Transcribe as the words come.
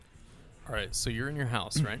All right, so you're in your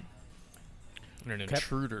house, right? And an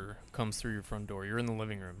intruder comes through your front door. You're in the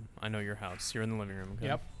living room. I know your house. You're in the living room. Okay?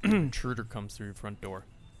 Yep. Intruder comes through your front door.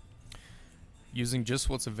 Using just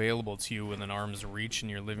what's available to you within arm's reach in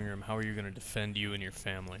your living room, how are you going to defend you and your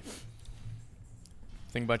family?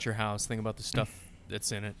 Think about your house. Think about the stuff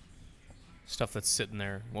that's in it. Stuff that's sitting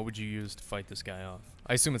there. What would you use to fight this guy off?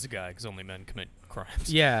 I assume it's a guy because only men commit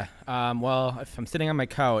crimes. Yeah. Well, if I'm sitting on my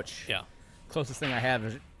couch, Yeah. closest thing I have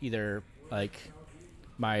is either like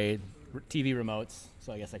my TV remotes,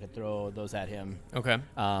 so I guess I could throw those at him. Okay.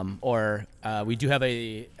 Or we do have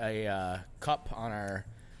a cup on our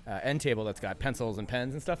end table that's got pencils and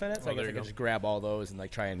pens and stuff in it, so I guess I could just grab all those and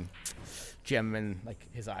like try and jam in like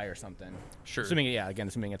his eye or something. Sure. Assuming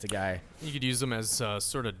it's a guy. You could use them as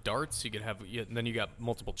sort of darts. You could have, and then you got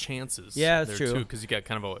multiple chances. Yeah, that's true. Because you got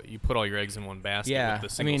kind of you put all your eggs in one basket. Yeah. With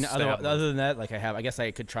the single Other than that, like I guess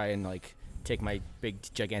I could try and like take my big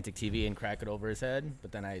gigantic TV and crack it over his head,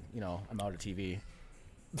 but then I'm out of TV.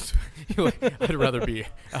 I'd rather be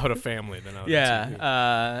out of family than out of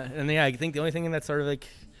TV. I think the only thing that's sort of like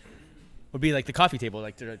would be like the coffee table,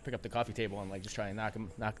 like to pick up the coffee table and like just try and knock him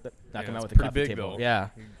out with the coffee table. Though. Yeah.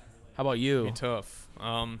 How about you? Pretty tough.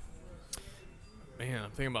 Man,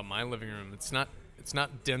 I'm thinking about my living room. It's not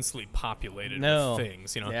densely populated with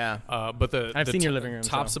things, Yeah. But I've seen your living room.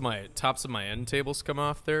 Tops of my end tables come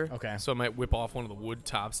off there. Okay. So I might whip off one of the wood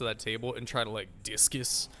tops of that table and try to like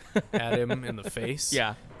discus at him in the face.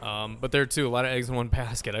 Yeah. But there too, a lot of eggs in one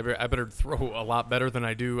basket. I better throw a lot better than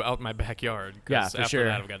I do out in my backyard. Yeah, for after sure.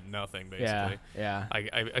 that, I've got nothing basically. Yeah.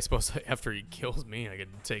 I suppose after he kills me, I could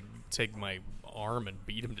take my arm and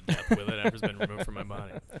beat him to death with it after it's been removed from my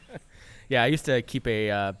body. Yeah, I used to keep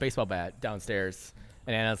a baseball bat downstairs,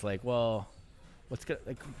 and Anna's like, "Well,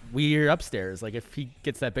 we're upstairs. Like, if he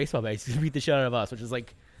gets that baseball bat, he's gonna beat the shit out of us," which is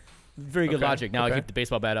like very good logic. Now I keep the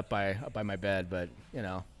baseball bat up by my bed, but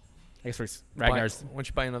I guess for Ragnar's. Why don't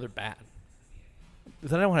you buy another bat?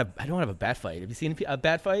 Because I don't want to have a bat fight. Have you seen a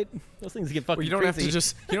bat fight? Those things get fucking Well, you don't crazy.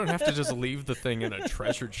 you don't have to just leave the thing in a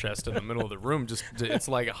treasure chest in the middle of the room. It's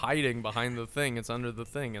like hiding behind the thing. It's under the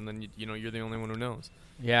thing, and then you're the only one who knows.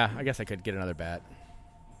 Yeah, I guess I could get another bat.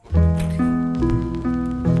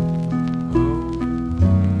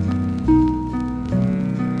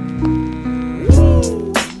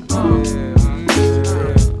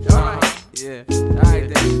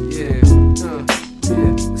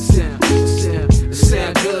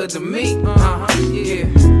 Sound good to me. Live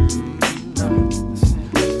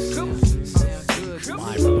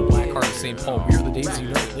from the Black Heart of St. Paul, we're the days you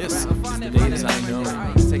know. This is the days I know.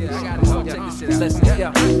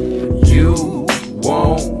 You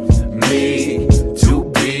want me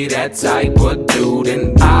to be that type of dude,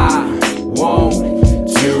 and I want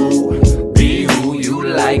to be who you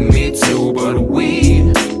like me to, but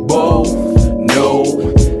we both know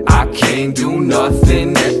I can't do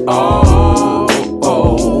nothing at all.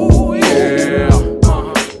 Oh, yeah.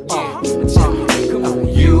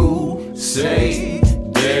 You say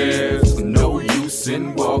there's no use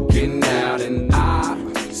in walking out, and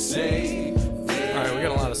I say All right, we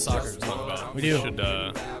got a lot of soccer to talk about. We do. should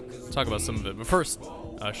talk about some of it. But first,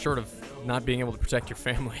 short of not being able to protect your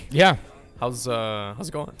family, Yeah. how's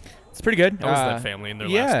it going? It's pretty good. How was that family in their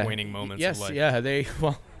last waning moments yes, of life? Yeah, they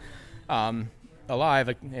alive,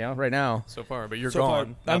 right now. So far, but you're So far,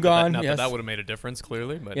 gone. I'm gone, Not yes. that would have made a difference,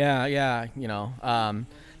 clearly. But Yeah,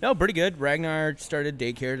 no, pretty good. Ragnar started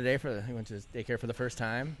daycare today. He went to daycare for the first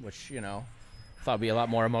time, which thought would be a lot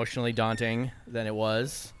more emotionally daunting than it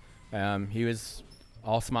was. He was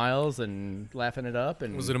all smiles and laughing it up.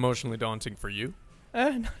 And was it emotionally daunting for you?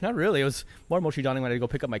 Not really. It was more emotionally daunting when I had to go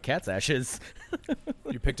pick up my cat's ashes.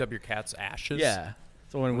 You picked up your cat's ashes? Yeah.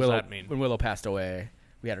 So when What does that mean? when Willow passed away,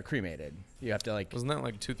 we had her cremated. You have to Wasn't that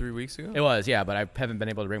like 2-3 weeks ago? It was, yeah, but I haven't been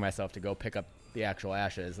able to bring myself to go pick up the actual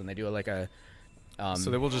ashes, and they do like a. So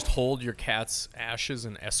they will just hold your cat's ashes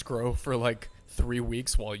in escrow for like 3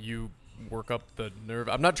 weeks while you work up the nerve.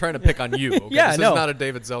 I'm not trying to pick on you. Okay? Yeah, this no. is not a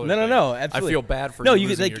David Zeller thing. No, absolutely. I feel bad for no. you You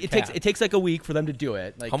losing like your it cat. takes like a week for them to do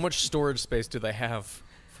it. Like How much storage space do they have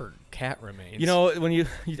for cat remains? when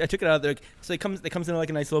I took it out, so it comes in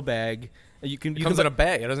like a nice little bag. You can It comes in a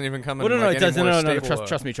bag. It doesn't even come in. No, like it doesn't. any more No. stable,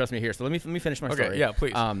 Trust me here. So let me finish my Okay, story. yeah,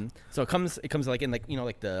 please. So it comes like in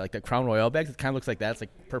like the Crown Royal bags. It kind of looks like that. It's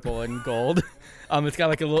like purple and gold. It's got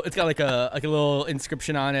like a little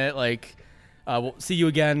inscription on it, like we'll see you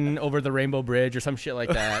again over the Rainbow Bridge or some shit like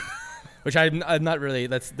that. Which I'm not really.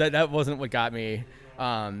 That wasn't what got me.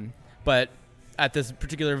 But at this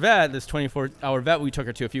particular vet, this 24-hour vet we took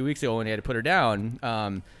her to a few weeks ago when we had to put her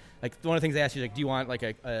down. Like one of the things they asked you, like, do you want like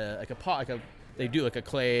a paw? They do like a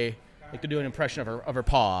clay, like to do an impression of her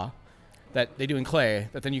paw. that they do in clay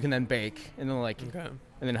that then you can then bake and then Okay. and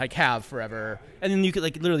then like have forever. And then you could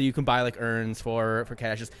like literally you can buy like urns for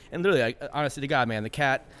cat ashes. And literally, like, honestly to God, man, the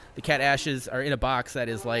cat ashes are in a box that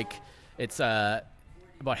is like it's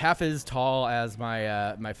about half as tall as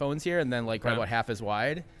my my phone's here, and then like right about half as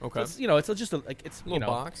wide. Okay. So it's just it's Little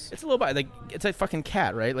box. It's a little box. Like it's a fucking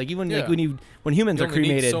cat, right? Like even Yeah. like when humans You are only need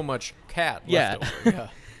cremated. so much cat Yeah. left over. Yeah.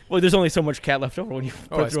 Well, there's only so much cat left over when you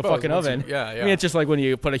put I it through a suppose, fucking once you- oven. yeah. I mean, it's just like when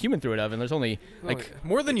you put a human through an oven. There's only like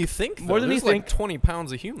more than you think. Though. More than you There's think. Like 20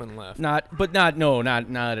 pounds of human left. not at all.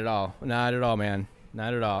 Not at all, man.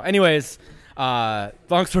 Not at all. Anyways,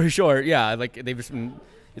 long story short, yeah, like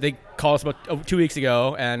they called us about 2 weeks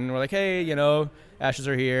ago, and we're like, hey, ashes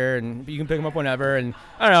are here, and you can pick them up whenever. And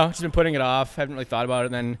I don't know, just been putting it off. Haven't really thought about it.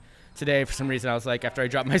 And then today, for some reason, I was like, after I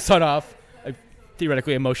dropped my son off, a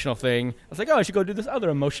theoretically emotional thing, I was like, oh, I should go do this other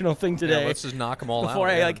emotional thing today. Yeah, let's just knock them all before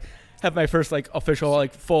out. I like have my first like official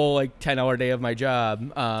like full like 10-hour day of my job.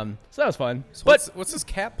 So that was fun. So But what's this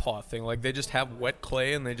cat paw thing? Like they just have wet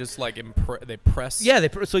clay and they just like they press. yeah,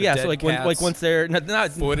 so dead like cat's once they're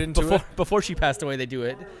not foot into it? before she passed away, they do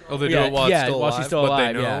it. Oh, they Yeah, do it while it's yeah, still while alive. she's still but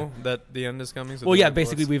alive, they yeah. know that the end is coming. So Well, they yeah, don't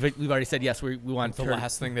basically blitz. we've already said yes. We want The her-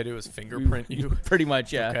 last thing they do is fingerprint you. pretty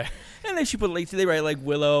much, yeah. Okay. And then she put like they write like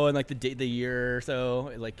Willow and like the year or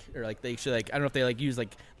so, like or like they should like I don't know if they like use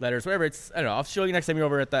like letters, whatever. It's I don't know. I'll show you next time you're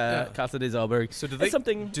over at the Yeah. Casa de Zellberg. So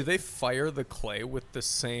It's do they fire the clay with the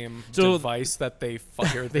same So- device that they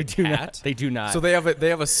fire the they do cat? not. They do not. So they have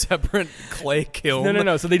a separate clay kiln.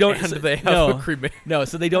 No. So they don't. And so- they have no, a cremation. No,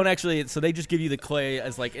 so they don't actually. So they just give you the clay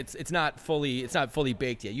as like it's not fully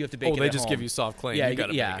baked yet. You have to bake Oh, it. they at just home. give you soft clay. Yeah, and you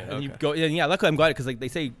gotta yeah. bake it. And Okay. you go. And yeah, luckily I'm glad because like they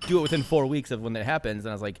say do it within 4 weeks of when it happens,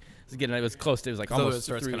 and I was like, it was close to. It was like So almost it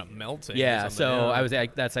starts 3. kind of melting. or Yeah. something, So yeah. I was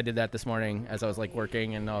I did that this morning as I was like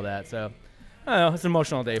working and all that. So I don't know. It's an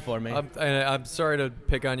emotional day for me. I'm sorry to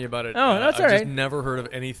pick on you about it. Oh, that's I've all just right. never heard of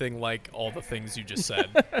anything like all the things you just said.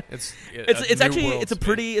 It's It's actually world it's a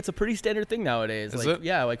to me. pretty standard thing nowadays. Is like it?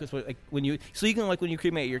 yeah, like when you when you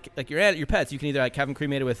cremate your pets, you can either like have them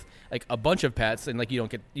cremated with like a bunch of pets and like you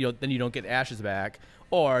don't get ashes back,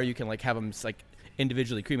 or you can like have them like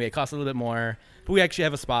individually cremated. It costs a little bit more, but we actually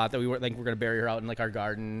have a spot that we're gonna bury her out in like our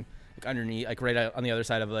garden, like underneath, like right out on the other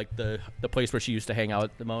side of like the place where she used to hang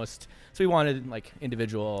out the most. So we wanted like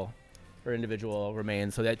individual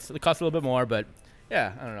remains. So it costs a little bit more, but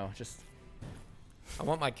yeah, I don't know, just. I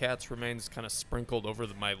want my cat's remains kind of sprinkled over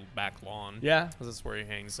my back lawn. Yeah. Because that's where he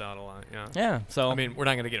hangs out a lot. Yeah. Yeah. So I mean, we're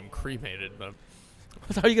not gonna get him cremated, but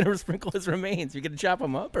how are you gonna sprinkle his remains? You're gonna chop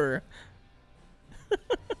them up, or?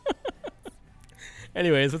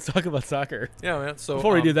 Anyways, let's talk about soccer. yeah, man. So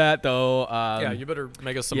Before we do that, though, yeah, you better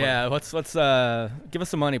make us some. yeah, let's give us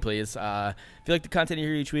some money, please. If you like the content you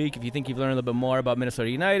hear each week, if you think you've learned a little bit more about Minnesota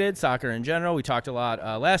United, soccer in general, we talked a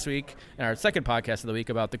lot last week in our second podcast of the week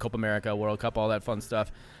about the Copa America, World Cup, all that fun stuff.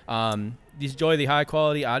 Enjoy the high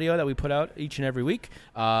quality audio that we put out each and every week.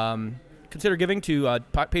 Consider giving to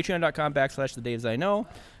patreon.com/the Daves I Know.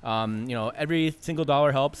 Every single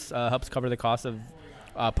dollar helps cover the cost of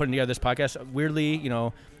putting together this podcast. Weirdly,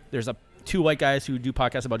 there's two white guys who do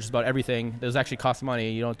podcasts about just about everything. Those actually cost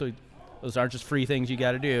money. Those aren't just free things you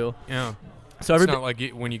got to do. Yeah. So It's not like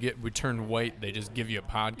when you get returned white, they just give you a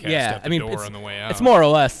podcast at the door on the way out. It's more or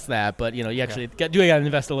less that, but you actually got to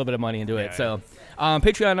invest a little bit of money into it. Yeah, So,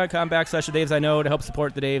 patreon.com/the Daves I Know to help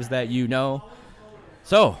support the Daves that you know.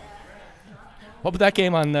 So, what about that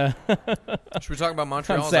game on the Should we talk about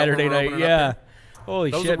Montreal on Is that where Saturday we're night? opening up Yeah. here?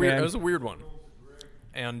 Holy That was shit, a weird. man. That was a weird one.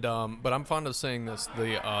 And but I'm fond of saying this: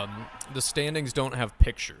 the standings don't have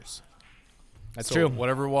pictures. That's So true.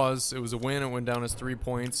 Whatever it was a win. It went down as 3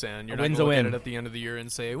 points, and you're A not win's going to a look at win. it at the end of the year and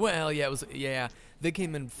say, "Well, they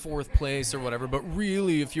came in 4th place or whatever." But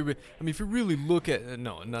really, if you really look at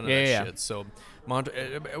none of that Yeah. shit. So,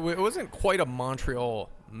 it wasn't quite a Montreal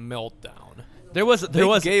meltdown. There was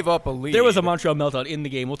gave up a lead. There was a Montreal meltdown in the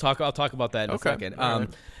game. I'll talk about that in a Okay. second. All right.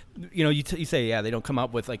 You say they don't come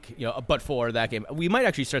up with a but for that game. We might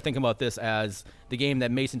actually start thinking about this as the game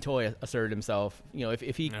that Mason Toy asserted himself.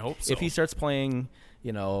 If he I hope so. if he starts playing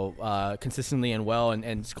consistently and well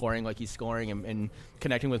and scoring like he's scoring and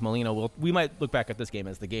connecting with Molina, we might look back at this game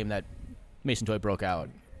as the game that Mason Toy broke out.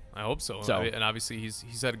 I hope so. So- And obviously he's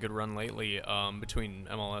had a good run lately between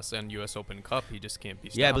MLS and U.S. Open Cup. He just can't be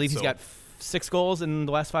stopped. Yeah, I believe he's got 6 goals in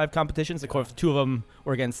the last 5 competitions. Of course, 2 of them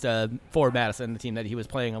were against Forward Madison, the team that he was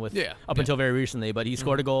playing with up until very recently. But he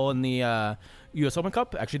scored a goal in the U.S. Open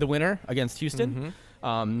Cup, actually the winner against Houston.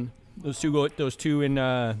 Those 2 in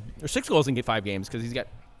or 6 goals in 5 games because he's got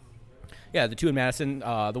the 2 in Madison,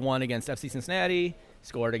 the one against FC Cincinnati,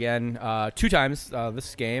 scored again 2 times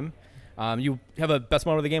this game. You have a best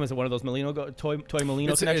moment of the game. Is it one of those toy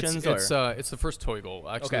Molino connections? It's the first toy goal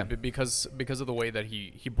actually, Okay. because of the way that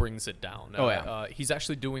he brings it down. He's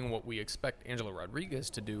actually doing what we expect Angelo Rodriguez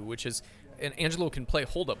to do, which is, and Angelo can play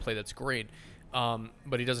hold-up play. That's great.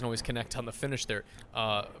 But he doesn't always connect on the finish there.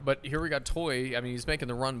 But here we got Toy. I mean, he's making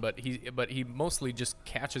the run, but he mostly just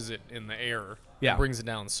catches it in the air and brings it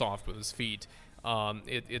down soft with his feet.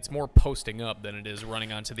 It's more posting up than it is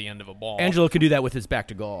running onto the end of a ball. Angelo can do that with his back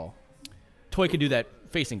to goal. Toy can do that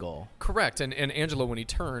facing goal. Correct. And Angelo, when he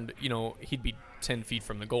turned, he'd be 10 feet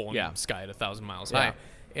from the goal and sky at 1,000 miles high.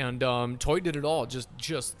 And Toy did it all.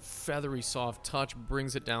 Just feathery, soft touch,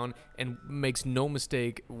 brings it down, and makes no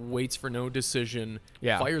mistake, waits for no decision,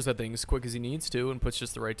 fires that thing as quick as he needs to, and puts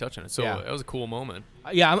just the right touch on it. So that was a cool moment.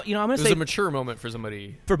 I'm gonna say it was a mature moment for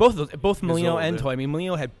somebody. For both of those, both Molino old, and Toy. I mean,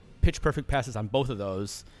 Molino had pitch perfect passes on both of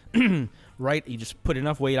those. Right, he just put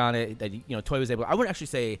enough weight on it that Toy was able. I would actually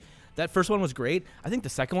say that first one was great. I think the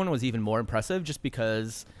second one was even more impressive, just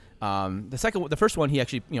because. The first one, he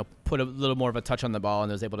actually put a little more of a touch on the ball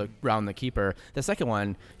and was able to round the keeper. The second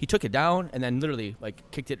one, he took it down and then literally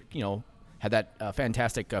kicked it. Had that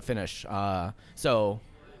fantastic finish. So,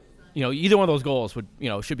 either one of those goals should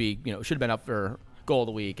have been up for goal of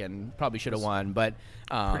the week and probably should have won. But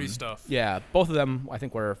pretty stuff. Yeah, both of them I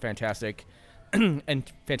think were fantastic and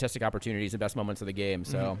fantastic opportunities, the best moments of the game.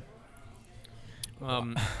 So,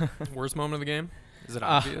 worst moment of the game? Is it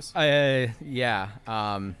obvious?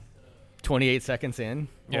 28 seconds in.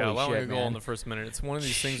 Yeah, Holy allowing shit, a goal man. in the first minute. It's one of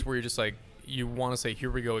these things where you're just you want to say,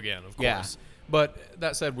 here we go again, of course. Yeah. But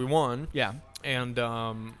that said, we won. Yeah. And we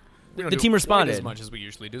don't The do team quite responded. as much as we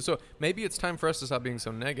usually do. So maybe it's time for us to stop being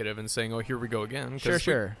so negative and saying, oh, here we go again.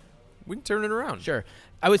 Sure. We can turn it around. Sure.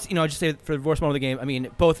 I would just say for the worst moment of the game, I mean,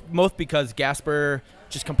 both because Gasper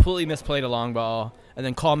just completely misplayed a long ball, and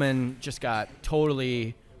then Kallman just got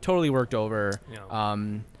totally worked over. Yeah.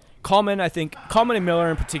 Kallman and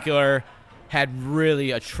Miller in particular had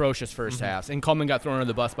really atrocious first halves, and Kallman got thrown under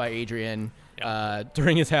the bus by Adrian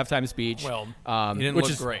during his halftime speech. Well, he didn't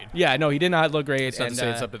look great. Yeah, no, he did not look great. It's not to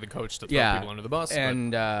say it's up to the coach to throw people under the bus.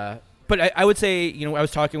 And but I would say, I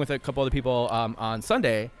was talking with a couple other people on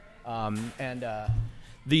Sunday,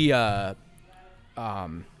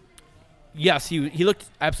 yes, he looked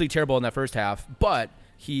absolutely terrible in that first half, but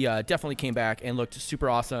he definitely came back and looked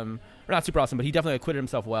super awesome. Or not super awesome, but he definitely acquitted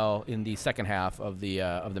himself well in the second half of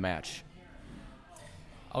the match.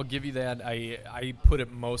 I'll give you that. I put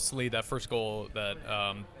it mostly, that first goal that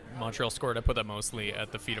Montreal scored, I put that mostly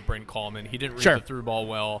at the feet of Brent Kallman. He didn't read the through ball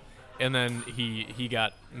well, and then he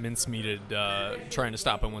got mincemeated trying to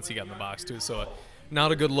stop him once he got in the box too. So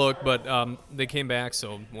not a good look, but they came back,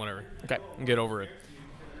 so whatever. Okay. Get over it.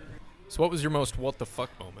 So what was your most what the fuck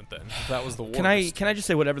moment then? If that was the worst. Can I just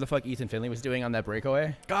say whatever the fuck Ethan Finley was doing on that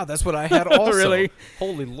breakaway? God, that's what I had also. Really?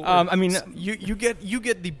 Holy Lord. I mean, you get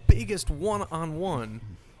the biggest one-on-one,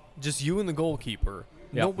 just you and the goalkeeper.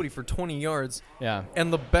 Yep. Nobody for 20 yards. Yeah.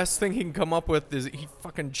 And the best thing he can come up with is he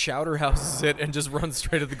fucking chowderhouses it and just runs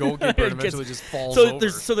straight at the goalkeeper and eventually just falls over.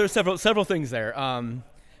 There's several things there.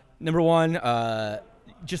 Number one,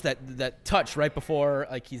 just that touch right before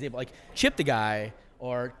he's able chip the guy.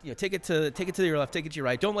 Or take it to your left, take it to your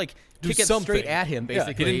right. Don't kick it straight at him.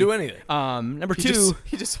 Basically, he didn't do anything. Number two,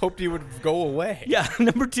 he just hoped he would go away. Yeah.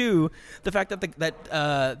 Number two, the fact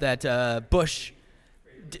that Bush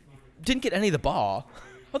didn't get any of the ball.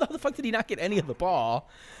 How the fuck did he not get any of the ball?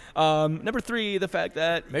 Number three, the fact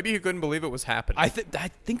that maybe he couldn't believe it was happening. I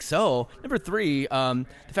think so. Number three, the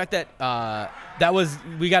fact that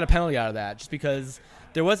we got a penalty out of that just because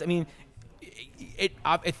there was. I mean,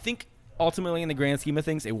 I think. Ultimately, in the grand scheme of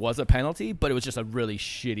things, it was a penalty, but it was just a really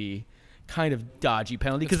shitty, kind of dodgy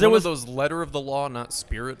penalty. Because there was those letter of the law, not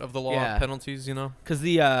spirit of the law penalties, Because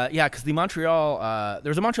the Montreal,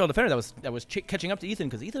 there was a Montreal defender that was catching up to Ethan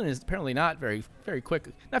because Ethan is apparently not very very quick,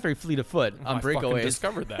 not very fleet of foot on breakaways. I fucking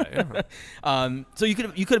discovered that. Yeah. So you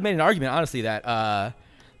could have made an argument, honestly, that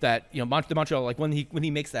the Montreal when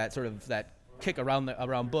he makes that sort of that kick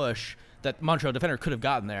around Bush. That Montreal defender could have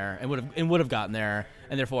gotten there and would have gotten there,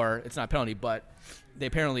 and therefore it's not a penalty. But they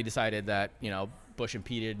apparently decided that Bush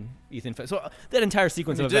impeded Ethan. So that entire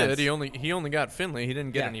sequence of events. He only got Finley. He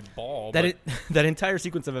didn't get any ball. That entire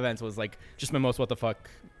sequence of events was just my most what the fuck.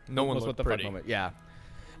 No one looked pretty. Fuck moment. Yeah.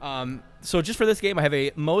 So just for this game, I have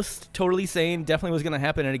a most totally sane. Definitely was going to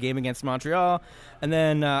happen in a game against Montreal, and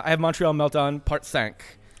then I have Montreal Meltdown Part 5.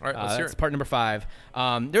 All right, let's hear it. Part number 5.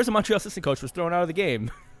 There's a Montreal assistant coach was thrown out of the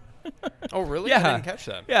game. Oh really? Yeah. I didn't catch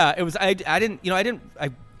that. Yeah, it was. I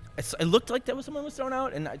looked like someone was thrown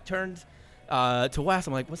out, and I turned to Wes.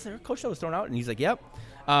 I'm like, was there a coach that was thrown out? And he's like, yep.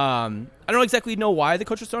 I don't exactly know why the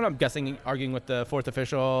coach was thrown. I'm guessing arguing with the fourth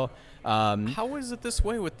official. How is it this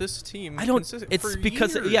way with this team? I don't. It's for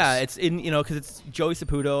because years? it's in because it's Joey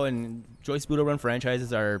Saputo, and Joey Saputo run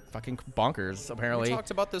franchises are fucking bonkers. Apparently, We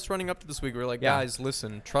talked about this running up to this week. We were like, Yeah. guys,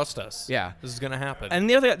 listen, trust us. Yeah. This is gonna happen. and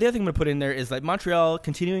the other thing I'm gonna put in there is like Montreal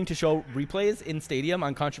continuing to show replays in stadium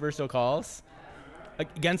on controversial calls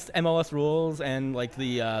against MLS rules and like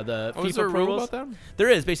the oh, FIFA is there a Pro rule rules. about that? There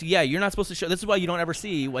is basically, yeah. You're not supposed to show. This is why you don't ever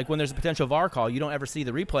see like when there's a potential VAR call, you don't ever see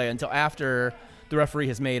the replay until after the referee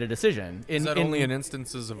has made a decision. Is that only in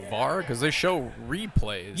instances of VAR? Because they show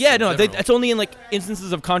replays. Yeah, in no, general. it's only in like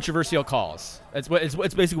instances of controversial calls. It's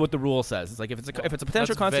basically what the rule says. It's like if it's a potential That's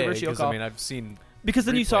vague, controversial 'cause, call. I mean, I've seen because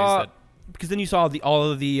then you replays saw that-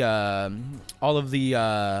 all of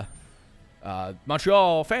the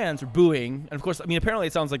Montreal fans were booing, and of course, I mean, apparently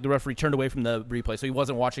it sounds like the referee turned away from the replay, so he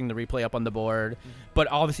wasn't watching the replay up on the board. But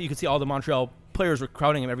obviously, you could see all the Montreal players were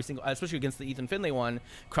crowding him every single, especially against the Ethan Finlay one,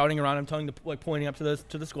 crowding around him, telling pointing up to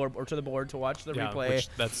the score or to the board to watch the replay. Which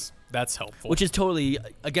that's helpful. Which is totally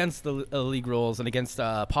against the league rules and against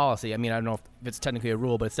policy. I mean, I don't know if it's technically a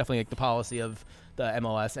rule, but it's definitely like the policy of the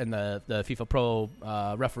MLS and the FIFA Pro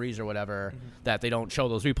referees or whatever that they don't show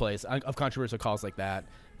those replays of controversial calls like that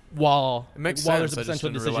while it makes while sense. there's a I just potential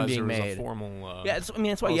didn't decision realize being there was made. a formal, Yeah, I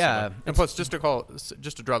mean, that's why. policy Yeah, about it. And plus, just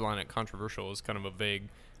to draw the line at controversial is kind of a vague.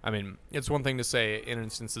 I mean, it's one thing to say in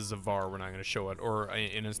instances of VAR we're not going to show it, or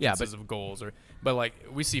in instances of goals, but like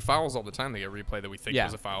we see fouls all the time. They get replay that we think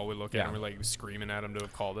was a foul. We look at it and we're like screaming at them to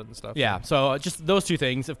have called it and stuff. Yeah, so just those two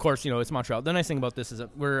things. Of course, it's Montreal. The nice thing about this is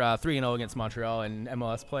that we're 3-0 against Montreal in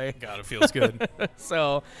MLS play. God, it feels good.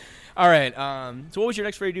 So, all right. So what was your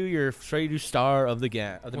next ready to do? Your ready to do star of the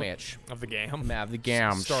match. Of the game. Of the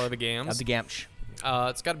Gams. Star of the games. Of the Gamch.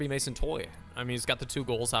 It's got to be Mason Toye. I mean, he's got the 2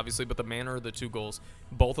 goals, obviously, but the manner of the 2 goals,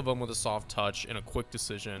 both of them with a soft touch and a quick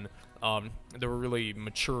decision, they were really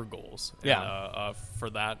mature goals. Yeah. And, for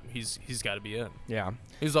that, he's got to be in. Yeah.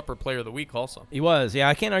 He was upper player of the week also. He was. Yeah,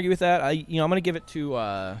 I can't argue with that. I'm going to give it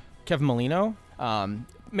to Kevin Molino.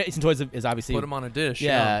 Mason Toye is obviously Put him on a dish.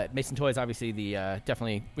 Yeah, Mason Toye is obviously the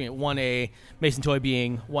definitely 1A. Mason Toye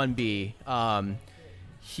being 1B.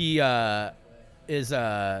 He is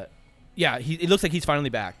it looks like he's finally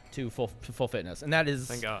back to full fitness, and that is,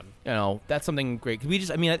 Thank God. That's something great.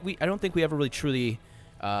 I don't think we ever really truly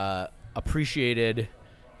appreciated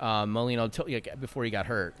Molino before he got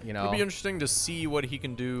hurt. It'd be interesting to see what he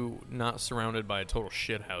can do, not surrounded by a total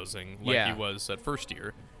shit housing like he was at first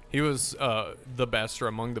year. He was the best or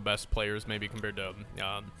among the best players, maybe compared to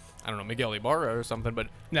I don't know, Miguel Ibarra or something. But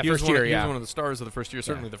that he was first year, he was one of the stars of the first year.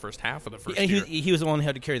 Certainly the first half of the first year. He was the one who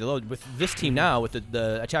had to carry the load. With this team now, with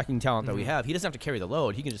the attacking talent that we have, he doesn't have to carry the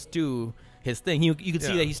load. He can just do his thing. You can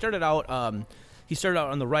see that he started out on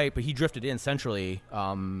the right, but he drifted in centrally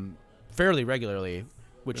fairly regularly,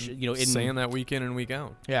 which saying that week in and week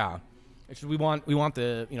out. Yeah, we want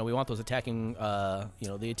those attacking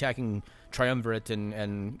the attacking triumvirate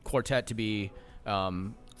and quartet to be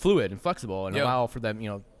fluid and flexible and allow for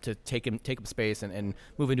them to take up space and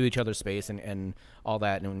move into each other's space and all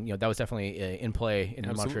that, and that was definitely in play in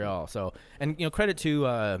Montreal. So, and credit to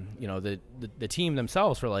the team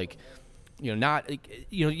themselves for last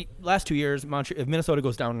 2 years, if Minnesota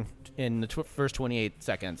goes down in the first 28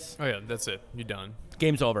 seconds, oh yeah, that's it, you're done.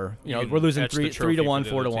 Game's over. We're losing 3-1,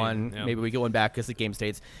 for the 4-1. Yeah. Maybe we get one back because the game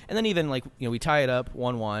states, and then even we tie it up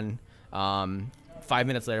 1-1. 5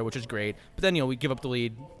 minutes later, which is great, but then we give up the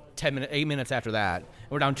lead 8 minutes after that, and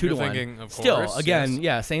we're down 2-1. Still,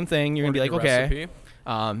 again, same thing. You're gonna be like, okay,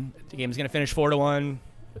 the game's gonna finish 4-1.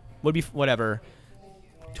 Would be whatever.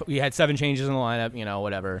 We had 7 changes in the lineup,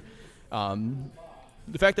 whatever.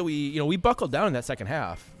 The fact that we buckled down in that second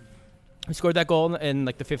half. We scored that goal in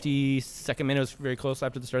the 52nd minute. It was very close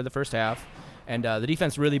after the start of the first half, and the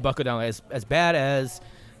defense really buckled down. As bad as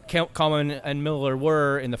Coleman and Miller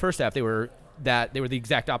were in the first half, they were the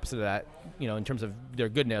exact opposite of that, in terms of their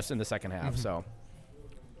goodness in the second half. So,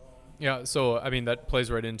 yeah. So I mean, that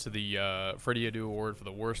plays right into the Freddie Adu Award for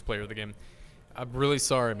the worst player of the game. I'm really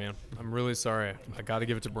sorry, man. I'm really sorry. I got to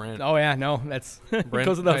give it to Brent. Oh yeah, no, that's Brent,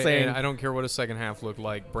 goes without saying. I don't care what his second half looked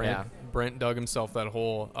like. Brent dug himself that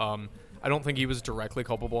hole. I don't think he was directly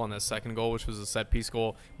culpable on that second goal, which was a set-piece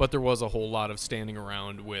goal, but there was a whole lot of standing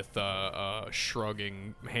around with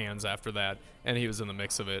shrugging hands after that, and he was in the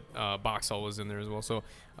mix of it. Boxall was in there as well. So,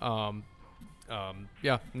 not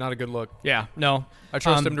a good look. Yeah, no. I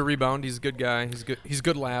trust him to rebound. He's a good guy. He's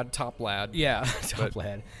good lad, top lad. Yeah, top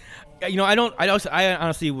lad. I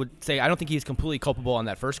honestly would say I don't think he's completely culpable on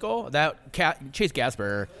that first goal. That Chase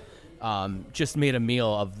Gasper just made a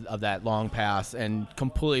meal of that long pass and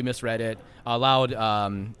completely misread it. Allowed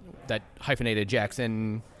that hyphenated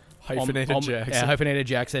Jackson. Hyphenated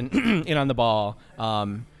Jackson in on the ball.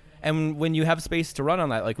 And when you have space to run on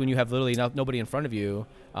that, like when you have literally nobody in front of you,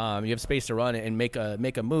 you have space to run and make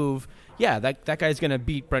a move. Yeah, that guy's gonna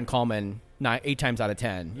beat Brent Coleman 8 times out of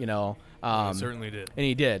 10. You know, he certainly did, and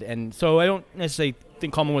he did. And so I don't necessarily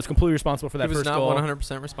think Coleman was completely responsible for that first goal. He was not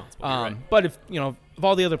 100% responsible. Right. But if of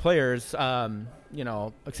all the other players, like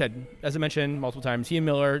I said, as I mentioned multiple times, Ian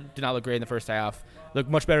Miller did not look great in the first half.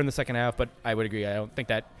 Looked much better in the second half, but I would agree. I don't think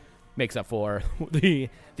that makes up for the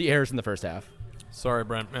errors in the first half. Sorry,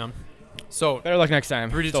 Brent, man. So better luck next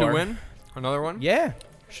time. 3-2 win. Another one. Yeah,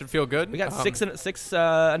 should feel good. We got six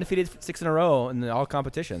undefeated in a row in all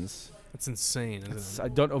competitions. That's insane. I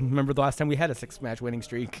don't remember the last time we had a 6-match winning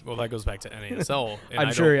streak. Well, that goes back to NASL. And I'm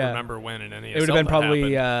I sure. Don't remember when in NASL. It would have been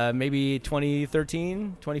probably happened. Maybe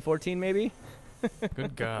 2013, 2014, maybe.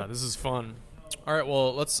 Good God, this is fun. All right,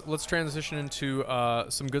 well, let's transition into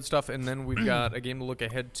some good stuff, and then we've got a game to look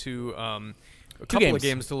ahead to. A couple of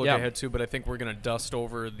games to look ahead to, but I think we're going to dust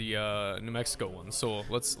over the New Mexico one. So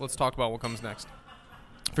let's talk about what comes next.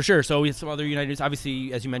 For sure. So we have some other United news.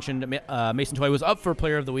 Obviously, as you mentioned, Mason Toy was up for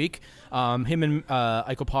Player of the Week. Him and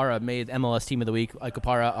Iko Para made MLS Team of the Week. Iko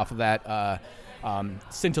Para off of that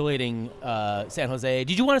scintillating San Jose.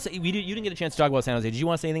 Did you want to say you didn't get a chance to talk about San Jose? Did you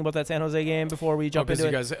want to say anything about that San Jose game before we jump into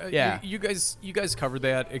it? You guys covered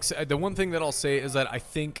that. The one thing that I'll say is that I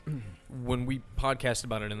think when we podcasted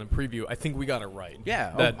about it in the preview, I think we got it right.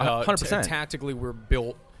 Yeah, that 100%. Tactically we're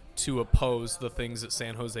built to oppose the things that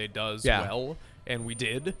San Jose does well, and we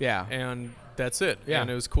did. Yeah, and that's it. Yeah, and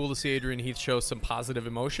it was cool to see Adrian Heath show some positive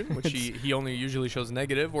emotion, which he only usually shows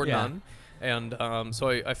negative or none. And so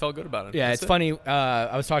I felt good about it. Yeah, it's funny.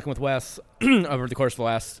 I was talking with Wes over the course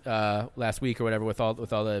of the last week or whatever with all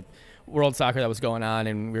the world soccer that was going on,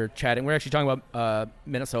 and we were chatting. We were actually talking about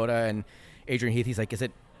Minnesota and Adrian Heath. He's like, "Is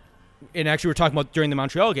it?" And actually, we were talking about during the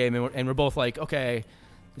Montreal game, and we're both like, "Okay."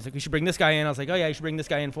 He's like, "We should bring this guy in." I was like, "Oh yeah, you should bring this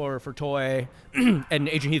guy in for Toy." And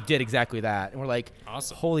Adrian Heath did exactly that, and we're like,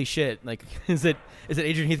 "Awesome! Holy shit! Like, is it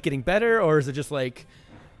Adrian Heath getting better, or is it just like?"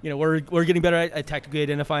 We're getting better at tactically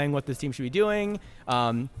identifying what this team should be doing.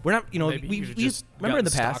 We're not, we just remember in the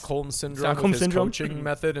past Stockholm syndrome coaching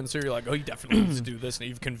method, and so you're like, oh, you definitely need to do this, and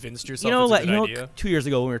you've convinced yourself it's a good idea. 2 years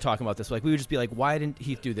ago when we were talking about this, like we would just be like, why didn't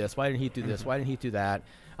Heath do this? Why didn't Heath do this? Why didn't Heath do that?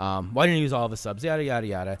 Why didn't he use all of his subs? Yada yada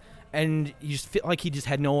yada. And you just feel like he just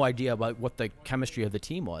had no idea about what the chemistry of the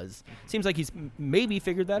team was. Seems like he's maybe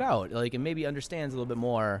figured that out, and maybe understands a little bit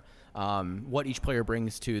more what each player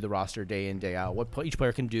brings to the roster day in, day out, what each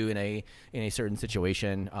player can do in a certain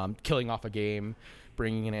situation, killing off a game,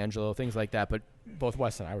 bringing in Angelo, things like that. But both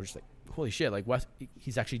Wes and I were just like, holy shit, like Wes,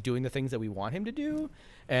 he's actually doing the things that we want him to do.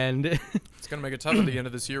 And it's going to make it tough at the end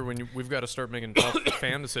of this year when we've got to start making tough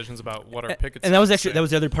fan decisions about what our pickets. And that was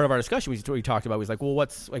the other part of our discussion. We talked about. We was like, well,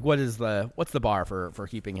 what's the bar for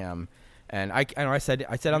keeping him? And I said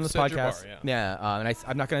on this podcast, and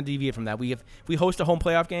I'm not going to deviate from that. If we host a home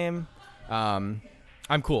playoff game,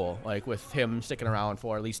 I'm cool like with him sticking around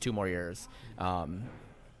for at least 2 more years. And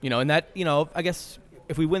that I guess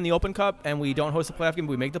if we win the Open Cup and we don't host a playoff game,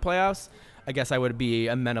 but we make the playoffs, I guess I would be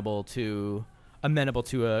amenable to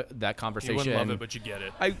that conversation. You wouldn't love it, but you get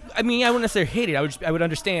it. I mean, I wouldn't necessarily hate it. I would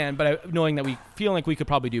understand, but knowing that we feel like we could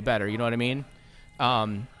probably do better. You know what I mean?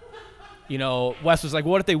 Wes was like,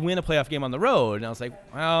 "What if they win a playoff game on the road?" And I was like,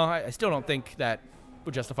 "Well, I still don't think that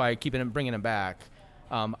would justify bringing him back."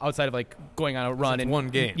 Outside of like going on a run and one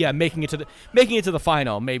game, making it to the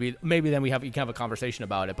final, maybe then you can have a conversation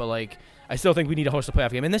about it. But like, I still think we need to host a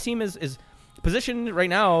playoff game, and this team is positioned right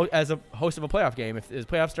now as a host of a playoff game. If the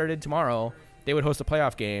playoff started tomorrow, they would host a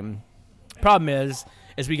playoff game. Problem is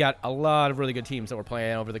we got a lot of really good teams that we're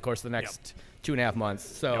playing over the course of the next 2.5 months.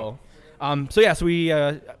 So, so we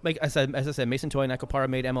like as I said, Mason Toy and Iko Para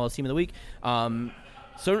made MLS Team of the Week.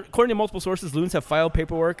 So according to multiple sources, Loons have filed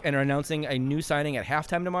paperwork and are announcing a new signing at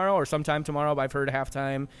halftime tomorrow or sometime tomorrow. I've heard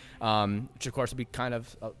halftime, which of course would be kind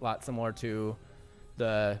of a lot similar to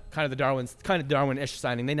the Darwin-ish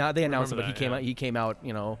signing. They announced it, but he came out.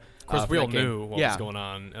 Of course, we all knew what was going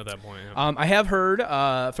on at that point. Yeah. I have heard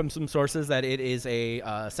from some sources that it is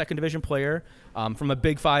a second division player from a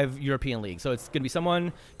Big 5 European league. So it's going to be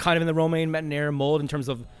someone kind of in the Romain Mettenaire mold in terms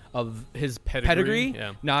of his pedigree.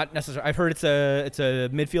 Yeah. Not necessarily. I've heard it's a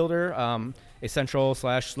midfielder, a central /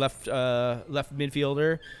 left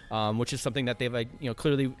midfielder, which is something that they've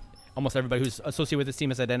clearly almost everybody who's associated with this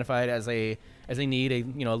team has identified as a need,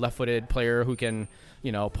 a left-footed player who can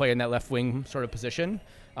play in that left wing sort of position.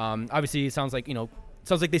 Obviously, it sounds like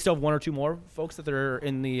sounds like they still have one or two more folks that they're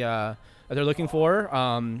in the that they're looking for.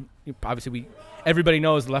 Obviously, everybody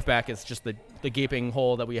knows left back is just the gaping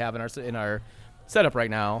hole that we have in our setup right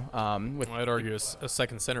now. I'd argue a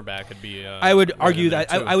second center back could be. I would right argue in there,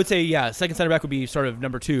 that too. I would say second center back would be sort of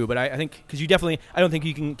number 2, but I think because I don't think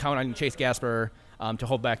you can count on Chase Gasper to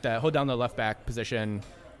hold down the left back position.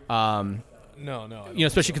 No.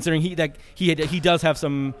 Especially considering he does have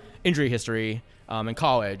some injury history in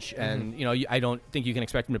college, and I don't think you can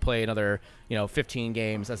expect him to play another 15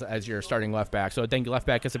 games as your starting left back. So I think left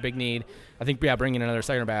back is a big need. I think bringing in another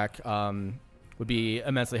center back would be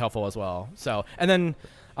immensely helpful as well. So and then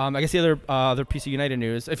I guess the other piece of United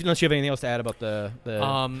news, unless you have anything else to add about the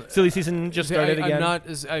silly season just started again.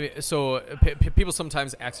 People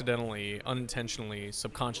sometimes accidentally, unintentionally,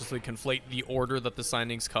 subconsciously conflate the order that the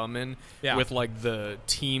signings come in with like the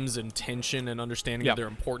team's intention and understanding of their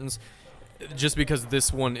importance. Just because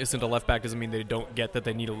this one isn't a left back doesn't mean they don't get that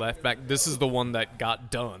they need a left back. This is the one that got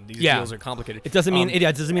done. These deals are complicated. It doesn't mean it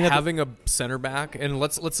doesn't mean having a center back, and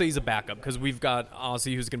let's say he's a backup, because we've got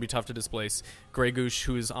Ozzy, who's going to be tough to displace, Grey Goose,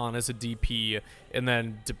 who is on as a DP, and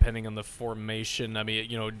then depending on the formation, I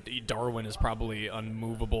mean, Darwin is probably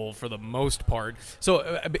unmovable for the most part.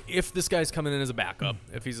 So if this guy's coming in as a backup,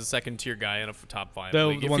 if he's a second tier guy in a top 5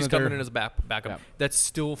 league, if he's coming in as a backup, that's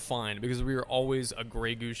still fine, because we are always a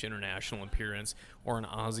Grey Goose international appearance or an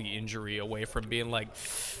Aussie injury away from being like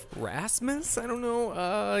Rasmus. I don't know.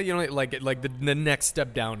 Like the next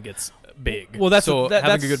step down gets big. Well, that's so that's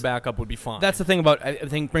having a good backup would be fine. That's the thing about, I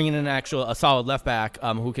think, bringing in a solid left back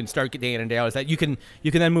who can start day in and day out, is that you can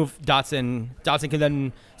then move Dotson. Dotson can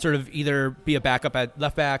then sort of either be a backup at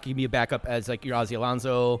left back, he can be a backup as like your Ozzy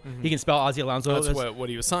Alonso. He can spell Ozzy Alonso. That's what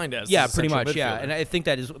he was signed as. Yeah, pretty much. Yeah, and I think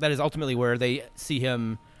that is ultimately where they see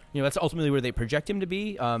him. That's ultimately where they project him to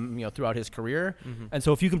be, throughout his career. And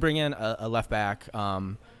so if you can bring in a left back,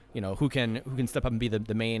 who can step up and be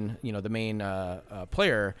the main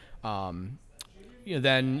player, then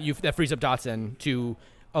that frees up Dotson to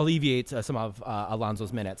alleviate some of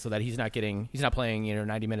Alonso's minutes, so that he's not playing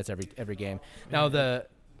 90 minutes every game. Now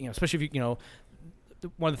especially if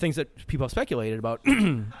one of the things that people have speculated about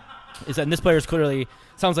is that this player is clearly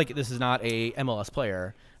sounds like this is not a MLS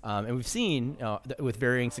player. And we've seen with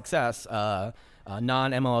varying success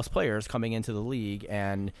non-MLS players coming into the league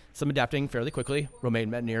and some adapting fairly quickly. Romain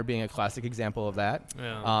Metnier being a classic example of that.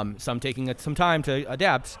 Yeah. Some taking some time to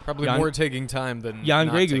adapt. Probably more taking time than Jan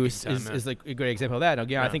not Grey taking Goose time, is like a great example of that.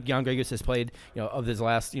 Now, I think Jan Grey Goose has played of his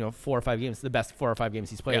last 4 or 5 games, the best 4 or 5 games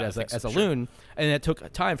he's played as a loon, and it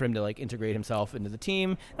took time for him to like integrate himself into the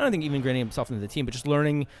team. I don't think even integrating himself into the team, but just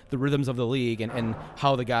learning the rhythms of the league and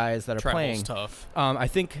how the guys that are Travel's playing. Tough. I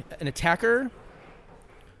think an attacker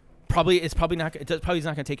probably is not going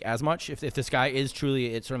to take as much if this guy is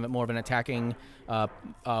truly sort of more of an attacking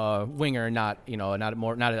winger, not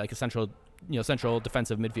like a central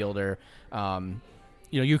defensive midfielder.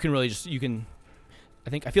 You can really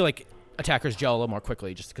I feel like attackers gel a little more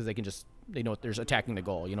quickly just because they know there's attacking the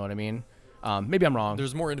goal. You know what I mean? Maybe I'm wrong.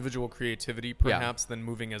 There's more individual creativity perhaps than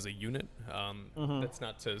moving as a unit. That's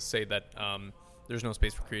not to say that there's no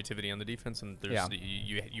space for creativity on the defense, and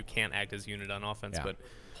you can't act as a unit on offense, but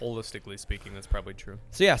holistically speaking, that's probably true.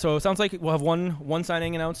 So it sounds like we'll have one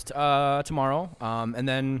signing announced tomorrow, and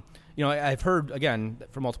then I've heard again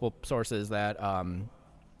from multiple sources that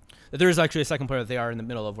there is actually a second player that they are in the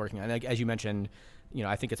middle of working on. And as you mentioned,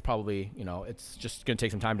 I think it's probably it's just going to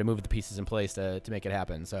take some time to move the pieces in place to make it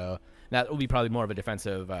happen. So that will be probably more of a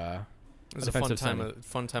defensive. It's a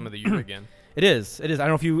fun time of the year again. It is. I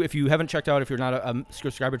don't know if you haven't checked out, if you're not a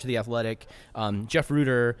subscriber to The Athletic, Jeff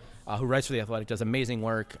Reuter, who writes for The Athletic, does amazing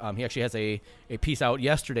work. He actually has a piece out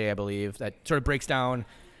yesterday, I believe, that sort of breaks down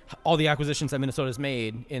all the acquisitions that Minnesota's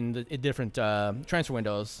made in different transfer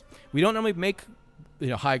windows. We don't normally make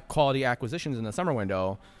high quality acquisitions in the summer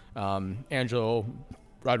window. Angelo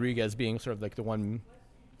Rodriguez being sort of like the one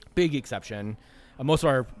big exception. Most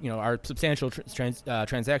of our substantial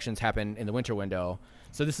transactions happen in the winter window,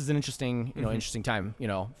 so this is an interesting interesting time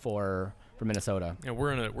for Minnesota. Yeah,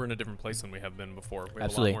 we're in a different place than we have been before. We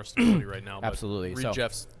have Absolutely. a lot more stability right now. But Absolutely. Read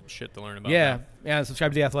Jeff's shit to learn about. Yeah.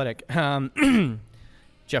 Subscribe to The Athletic.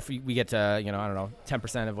 Jeff, we get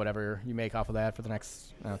 10% of whatever you make off of that for the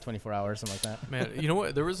next 24 hours, something like that. Man, you know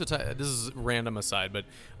what? There was a time. This is random aside, but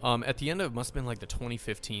at the end of it must have been like the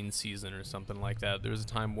 2015 season or something like that. There was a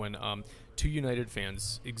time when two United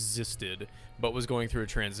fans existed, but was going through a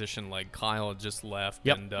transition. Like Kyle had just left,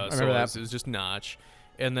 and so it was just Notch.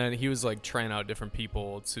 And then he was like trying out different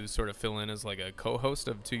people to sort of fill in as like a co-host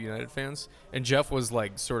of Two United Fans. And Jeff was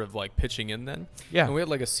like sort of like pitching in then. Yeah. And we had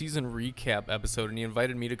like a season recap episode, and he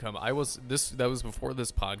invited me to come. That was before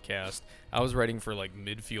this podcast. I was writing for like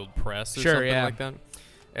Midfield Press or something like that.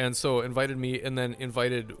 And so invited me, and then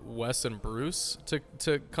invited Wes and Bruce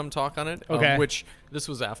to come talk on it. Okay. Which this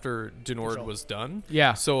was after Denord was done.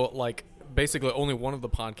 Yeah. So like basically only one of the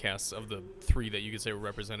podcasts of the 3 that you could say were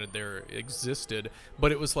represented there existed, but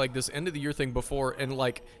it was like this end of the year thing before, and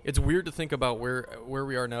like it's weird to think about where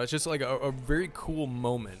we are now. It's just like a very cool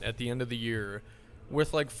moment at the end of the year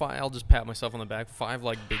with like 5, I'll just pat myself on the back, 5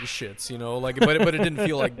 like big shits, you know, like but it didn't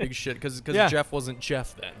feel like big shit because Jeff wasn't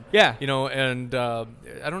Jeff then, you know, and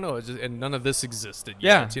I don't know, and none of this existed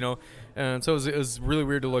yet, you know, and so it was really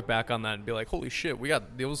weird to look back on that and be like, holy shit, we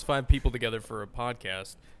got those 5 people together for a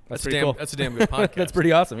podcast. That's pretty cool. That's a damn good podcast. That's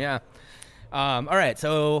pretty awesome. Yeah. All right.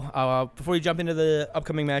 So before we jump into the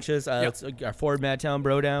upcoming matches, it's our Ford Madtown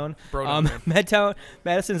Brodown.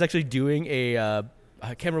 Madison's actually doing I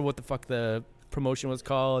can't remember what the fuck the promotion was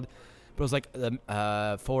called, but it was like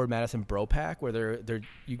the Forward Madison Bro Pack, where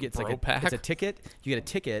you get it's a ticket. You get a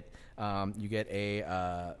ticket. You get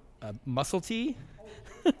a muscle tee.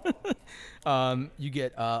 You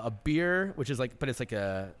get a beer, which is like, but it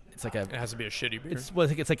has to be a shitty beer.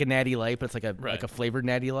 It's like a Natty Light, but it's like like a flavored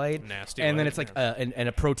Natty Light. Nasty. And then it's like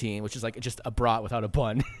a protein, which is like just a brat without a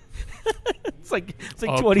bun. it's like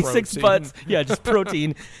 26 butts. Yeah, just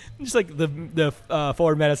protein. Just like the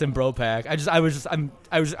Forward Madison Bro Pack.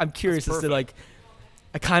 I'm curious as to like,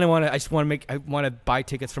 I want to buy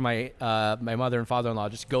tickets for my my mother and father-in-law.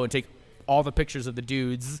 Just go and take all the pictures of the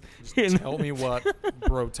dudes. Tell me what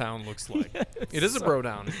Brotown looks like. It is a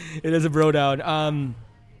Brodown. It is a Brodown.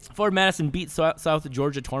 Ford Madison beat South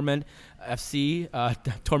Georgia Torment FC.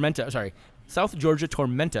 South Georgia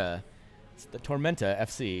Tormenta. It's the Tormenta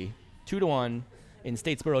FC 2-1 in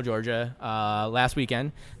Statesboro, Georgia, last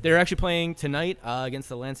weekend. They're actually playing tonight against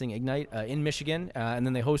the Lansing Ignite in Michigan, and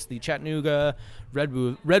then they host the Chattanooga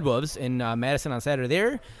Red Wolves in Madison on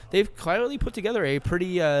Saturday. They've clearly put together a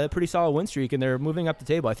pretty solid win streak, and they're moving up the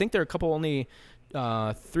table. I think they're a couple only 3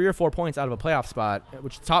 or 4 points out of a playoff spot,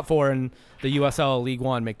 which top 4 in the USL League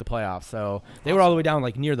One make the playoffs. So they were all the way down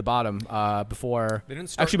like near the bottom before. They didn't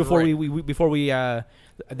start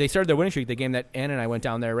they started their winning streak. The game that Ann and I went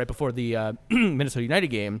down there right before the Minnesota United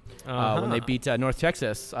game when they beat North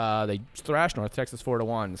Texas. They thrashed North Texas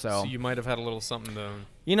 4-1. So you might have had a little something to.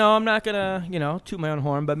 You know, I'm not gonna toot my own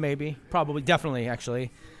horn, but maybe, probably, definitely,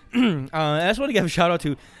 actually. I just want to give a shout out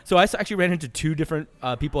to. So I actually ran into 2 different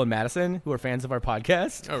people in Madison who are fans of our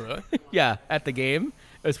podcast. Oh, really? Yeah, at the game.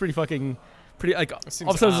 It was pretty like. All of a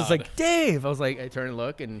sudden, it's like Dave. I was like, I turn and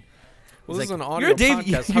look, and this is like, an audio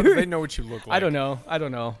podcast. How do they know what you look like? I don't know.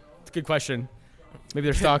 It's a good question. Maybe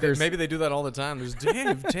they're stalkers. Maybe they do that all the time. There's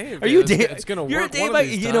Dave. Are you Dave? It's gonna You're work. Dave. One of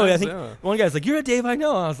these times, I think one guy's like, "You're a Dave I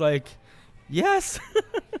know." I was like, "Yes."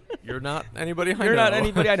 You're not anybody I know. You're not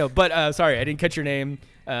anybody I know. But sorry, I didn't catch your name.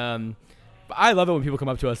 But I love it when people come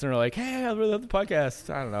up to us and are like, "Hey, I really love the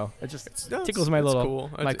podcast." I don't know. It just tickles my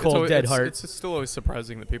cold dead heart. It's still always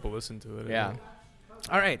surprising that people listen to it. Yeah.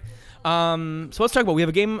 All right. So let's talk about. We have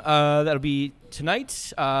a game that'll be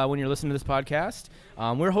tonight when you're listening to this podcast.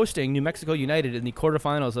 We're hosting New Mexico United in the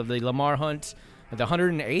quarterfinals of the Lamar Hunt, the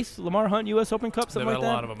 108th Lamar Hunt U.S. Open Cup, something like that.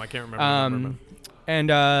 A lot of them. I can't remember.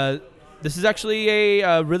 And this is actually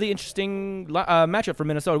a really interesting matchup for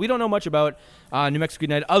Minnesota. We don't know much about New Mexico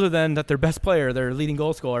United other than that their best player, their leading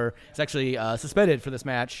goal scorer, is actually suspended for this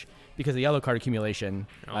match because of yellow card accumulation.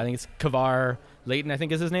 Oh. I think it's Kavar Layton, I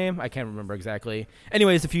think is his name. I can't remember exactly.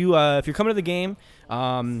 Anyways, if you're coming to the game,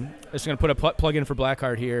 I'm just gonna put a plug in for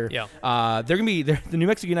Blackheart here. Yeah. They're gonna be the New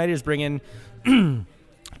Mexico United is bringing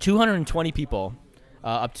 220 people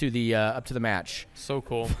up to the match. So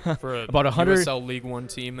cool for about 100 USL League One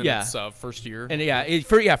team in its first year. And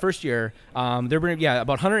first year. They're bringing about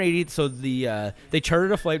 180. So they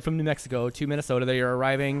chartered a flight from New Mexico to Minnesota. They are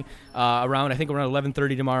arriving around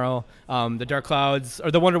 11:30 tomorrow. The Dark Clouds or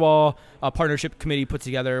the Wonderwall partnership committee put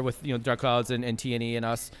together with Dark Clouds and T&E and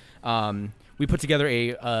us. We put together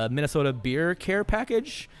a Minnesota beer care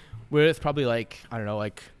package with probably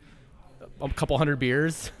a couple hundred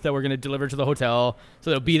beers that we're going to deliver to the hotel. So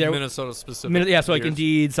they'll be there. Minnesota specific. So like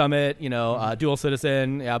Indeed, Summit, Dual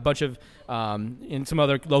Citizen, a bunch of, and some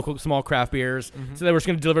other local small craft beers. Mm-hmm. So that we're just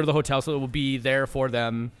going to deliver to the hotel. So it will be there for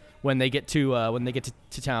them when they get to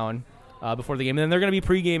town before the game. And then they're going to be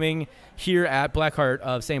pre-gaming here at Blackheart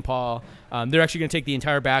of St. Paul. They're actually going to take the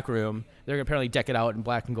entire back room. They're going to apparently deck it out in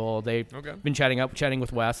black and gold. They've been chatting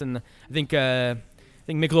with Wes, and I think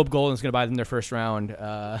think Michelob Golden's going to buy them their first round.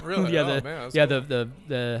 Really? Yeah, Oh, man,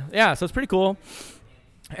 that's yeah. So it's pretty cool.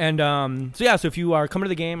 And so if you are coming to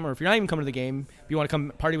the game, or if you're not even coming to the game, if you want to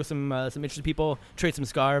come party with some interested people, trade some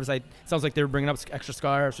scarves. Sounds like they're bringing up extra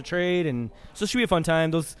scarves to trade, and so it should be a fun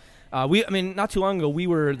time. Those not too long ago we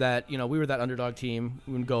were that underdog team.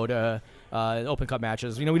 We would go to Open Cup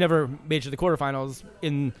matches. We never made it to the quarterfinals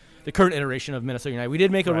in the current iteration of Minnesota United. We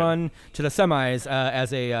did make a run to the semis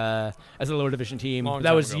as a lower division team.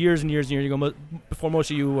 That was years and years and years ago, before most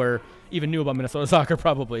of you even knew about Minnesota soccer,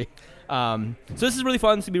 probably. So this is really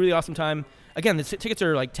fun. It's gonna be a really awesome time. Again, the tickets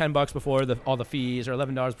are like $10 before all the fees, or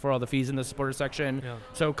 $11 before all the fees in the supporter section. Yeah.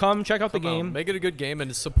 So come check out the game. Make it a good game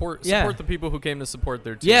and support the people who came to support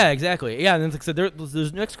their team. Yeah, exactly. Yeah, and like I said,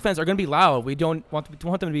 those next fans are going to be loud. We don't want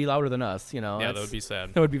them to be louder than us. Yeah, that would be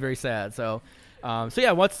sad. That would be very sad. So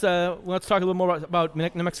let's talk a little more about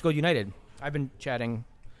New Mexico United. I've been chatting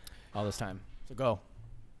all this time. So go.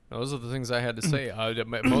 Those are the things I had to say.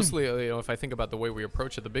 Mostly, if I think about the way we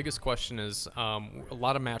approach it, the biggest question is a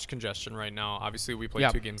lot of match congestion right now. Obviously, we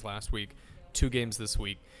played 2 games last week, 2 games this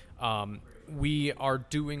week. We are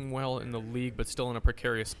doing well in the league, but still in a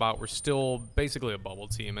precarious spot. We're still basically a bubble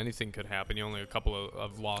team. Anything could happen. You're only a couple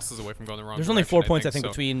of losses away from going the wrong direction. There's only 4 points, I think,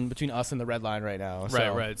 between us and the red line right now.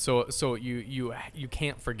 Right. So you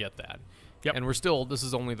can't forget that. Yep. And this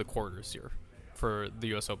is only the quarters here for the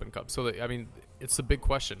U.S. Open Cup. So, it's the big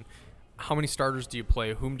question. How many starters do you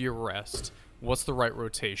play? Whom do you rest? What's the right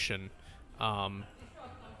rotation? I'm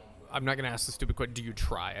not going to ask the stupid question. Do you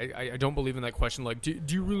try? I don't believe in that question. Like, do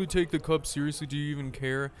you really take the Cup seriously? Do you even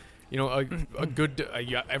care?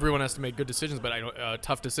 Everyone has to make good decisions, but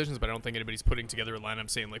tough decisions. But I don't think anybody's putting together a lineup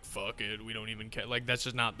saying like, "Fuck it, we don't even care." Like, that's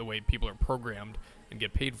just not the way people are programmed and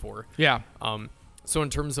get paid for. Yeah. So in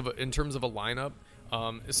terms of a lineup.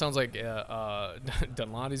 It sounds like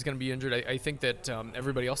Dunlawdy's going to be injured. I think that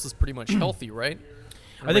everybody else is pretty much healthy, right?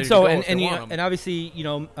 I think so, and obviously,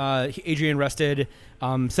 Adrian rested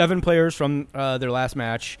 7 players from their last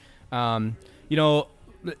match. Larry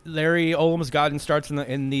Olam's gotten starts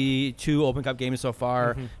in the 2 Open Cup games so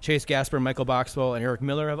far. Mm-hmm. Chase Gasper, Michael Boxwell, and Eric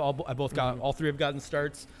Miller have all 3 have gotten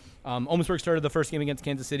starts. Olmsberg started the first game against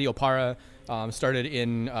Kansas City. Opara started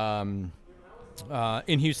in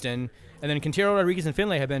Houston. And then Quintero, Rodriguez, and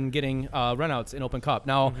Finlay have been getting runouts in Open Cup.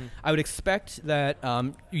 Now, I would expect that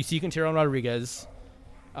you see Quintero and Rodriguez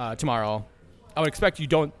tomorrow. I would expect you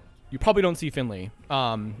probably don't see Finlay,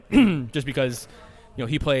 just because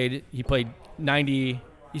he played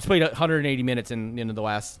 180 minutes in the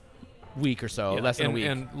last week or so, less than a week.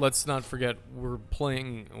 And let's not forget, we're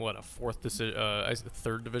playing a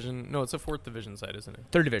third division? No, it's a 4th division side, isn't it?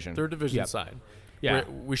 Third division side. Yeah,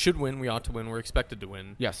 we should win. We ought to win. We're expected to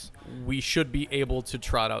win. Yes. We should be able to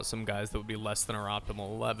trot out some guys that would be less than our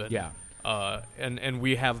optimal 11. Yeah. And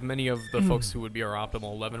we have many of the folks who would be our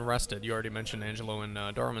optimal 11 rested. You already mentioned Angelo and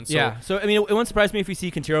Darman. So yeah. So, it wouldn't surprise me if we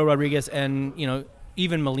see Quintero, Rodriguez, and,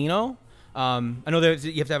 even Molino. I know that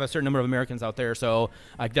you have to have a certain number of Americans out there, so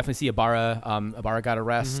I definitely see Ibarra. Ibarra got a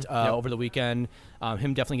rest over the weekend.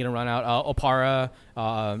 Him definitely getting a run out. Opara,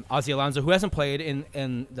 Ozzy Alonso, who hasn't played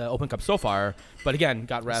in the Open Cup so far, but again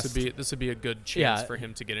got rest. This would be a good chance for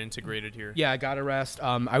him to get integrated here. Yeah, got a rest.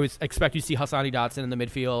 I would expect you to see Hassani Dotson in the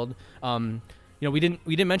midfield. We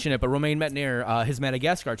didn't mention it, but Romain Metnier, his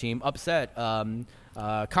Madagascar team, upset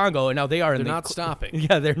Congo, and now they're not stopping.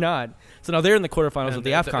 Yeah, they're not. So now they're in the quarterfinals of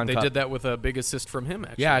the AFCON They Cup. did that with a big assist from him.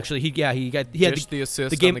 Actually, yeah, actually, he had the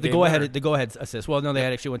assist. The go ahead assist. Well, no, they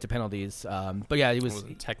had actually went to penalties. But yeah, it was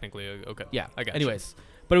technically okay. Yeah, I got. Anyways,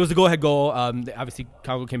 but it was the go ahead goal. Obviously,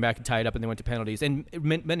 Congo came back and tied up, and they went to penalties. And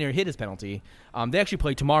Metnier hit his penalty. They actually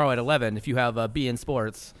play tomorrow at 11. If you have BN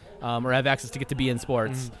Sports or have access to get to BN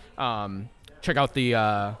Sports, check out the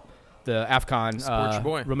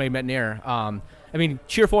AFCON. Romain Metnier.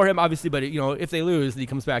 Cheer for him, obviously, but if they lose, he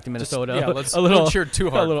comes back to Minnesota. Don't cheer too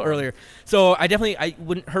hard. A little earlier. So it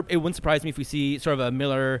wouldn't surprise me if we see sort of a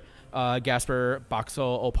Miller, Gasper,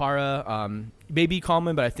 Boxall, Opara, maybe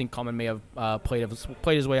Coleman, but I think Coleman may have played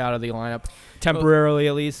his way out of the lineup temporarily,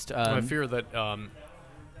 at least. I fear that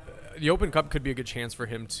the Open Cup could be a good chance for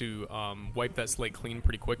him to wipe that slate clean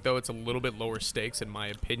pretty quick, though. It's a little bit lower stakes, in my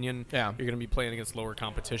opinion. Yeah. You're going to be playing against lower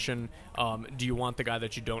competition. Do you want the guy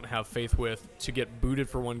that you don't have faith with to get booted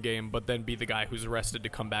for one game, but then be the guy who's arrested to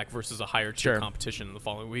come back versus a higher tier competition in the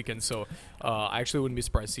following weekend? So I actually wouldn't be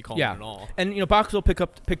surprised to see Coleman at all. And Boxall picked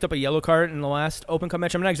up a yellow card in the last Open Cup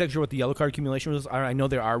match. I'm not exactly sure what the yellow card accumulation was. I know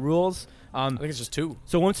there are rules. I think it's just 2.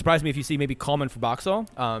 So it won't surprise me if you see maybe Coleman for Boxall.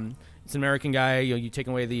 It's an American guy. You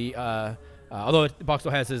taking away the although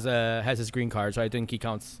Boxall has his green card, so I think he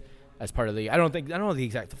counts as part of the. I don't know the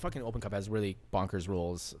exact. The fucking Open Cup has really bonkers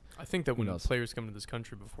rules. I think that Who when knows? players come to this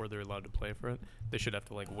country before they're allowed to play for it, they should have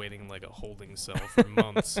to like waiting in like a holding cell for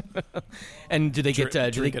months. And do they get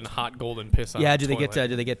drinking hot golden piss? Yeah, on do the they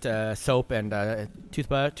toilet. get soap and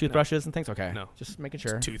toothbrushes and things? Okay, No. just making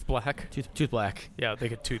sure. Tooth black? Tooth black. Yeah, they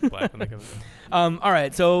get tooth black when they come. All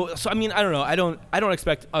right, so I mean, I don't know. I don't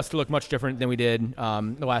expect us to look much different than we did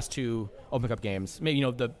the last 2 Open Cup games. Maybe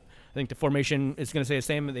I think the formation is going to stay the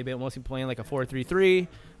same. They've been mostly playing like a 4-3-3.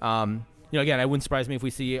 Again, it wouldn't surprise me if we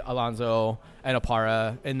see Alonso and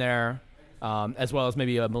Opara in there, as well as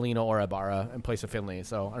maybe a Molino or a Barra in place of Finley.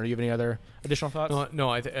 So, do you have any other additional thoughts?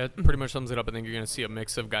 No, it pretty much sums it up. I think you're going to see a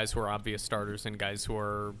mix of guys who are obvious starters and guys who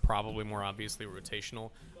are probably more obviously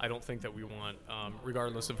rotational. I don't think that we want,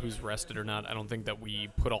 regardless of who's rested or not, I don't think that we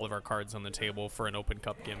put all of our cards on the table for an Open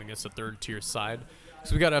Cup game against a third-tier side.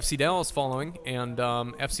 So we got FC Dallas following, and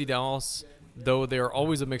FC Dallas, though they're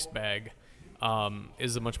always a mixed bag,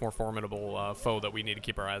 is a much more formidable foe that we need to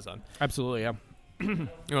keep our eyes on. Absolutely, yeah. You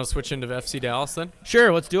want to switch into FC Dallas then?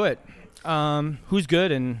 Sure, let's do it. Who's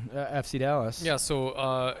good in FC Dallas? Yeah,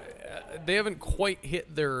 so they haven't quite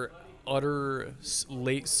hit their utter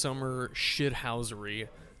late summer shithousery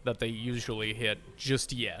that they usually hit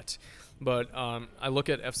just yet. But I look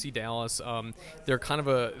at FC Dallas. They're kind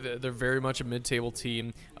of they're very much a mid-table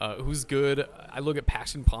team. Who's good? I look at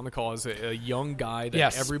Paxton Pomykal as a young guy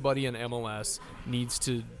that everybody in MLS needs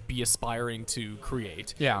to be aspiring to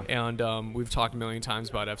create. Yeah. And we've talked a million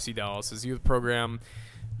times about FC Dallas's youth program.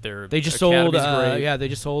 They just sold. They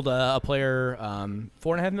just sold a player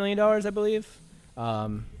 $4.5 million, I believe.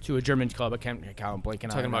 To a German club. I can't blanking on.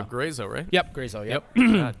 Talking about Grazo, right? Yep, Grazo. Yep.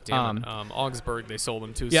 God damn it. Augsburg, they sold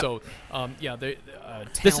him to. Yep. So, they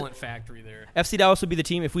talent factory there. FC Dallas would be the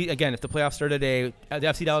team if the playoffs started today. The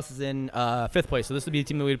FC Dallas is in 5th place, so this would be the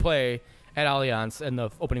team that we'd play at Allianz in the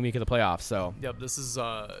opening week of the playoffs. So. Yep. This is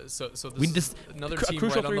this is is another team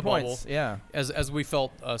crucial right on 3 the points. bubble. Yeah. As we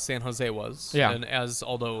felt San Jose was. Yeah. And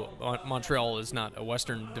although Montreal is not a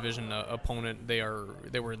Western Division opponent, they were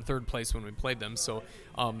in 3rd place when we played them. So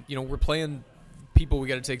we're playing people we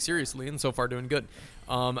got to take seriously, and so far doing good.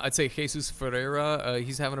 I'd say Jesus Ferreira,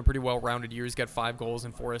 he's having a pretty well-rounded year. He's got 5 goals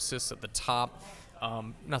and 4 assists at the top.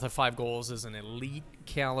 Not that 5 goals is an elite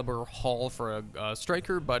caliber haul for a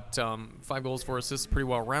striker, but 5 goals, 4 assists, pretty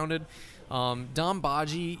well-rounded. Dom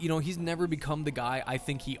Baji, he's never become the guy I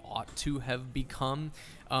think he ought to have become.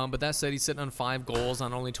 But that said, he's sitting on 5 goals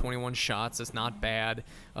on only 21 shots. That's not bad.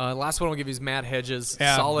 Last one I'll give you is Matt Hedges,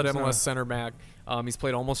 solid MLS center back. He's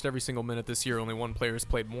played almost every single minute this year. Only one player has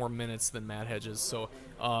played more minutes than Matt Hedges, so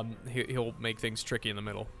he'll make things tricky in the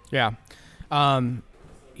middle. Yeah. I'm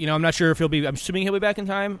not sure if he'll be. I'm assuming he'll be back in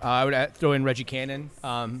time. I would throw in Reggie Cannon.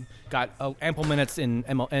 Got ample minutes in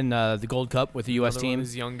the Gold Cup with the U.S. team.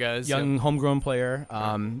 These young guys, young homegrown player.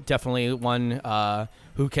 Definitely one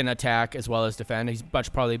who can attack as well as defend. He's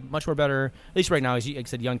probably much more better. At least right now, he's, like I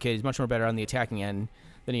said, young kid. He's much more better on the attacking end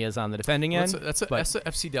than he is on the defending end. That's a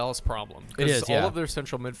FC Dallas problem. It is, all of their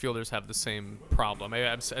central midfielders have the same problem.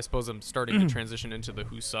 I suppose I'm starting to transition into the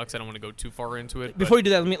who sucks. I don't want to go too far into it. Before you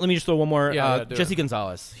do that, let me just throw one more. Jesse it.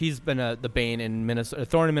 Gonzalez. He's been the bane in Minnesota,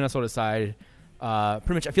 thorn in Minnesota's side.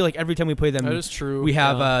 Pretty much, I feel like every time we play them, that is true. We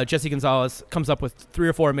have Jesse Gonzalez comes up with 3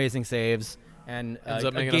 or 4 amazing saves. And ends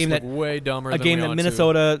up a making game us look way dumber. A than game we that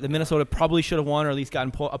ought Minnesota probably should have won or at least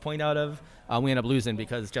gotten a point out of. We end up losing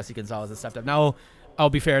because Jesse Gonzalez has stepped up. Now, I'll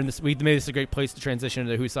be fair, and maybe this is a great place to transition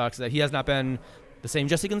into who sucks. That he has not been the same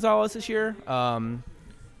Jesse Gonzalez this year,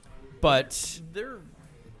 but they're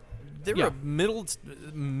a middle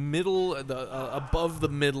above the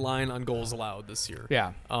midline on goals allowed this year.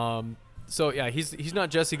 Yeah. He's not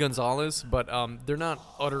Jesse Gonzalez, but they're not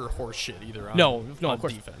utter horseshit either. No, on of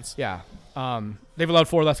course. Defense. Yeah. They've allowed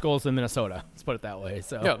 4 less goals than Minnesota. Let's put it that way.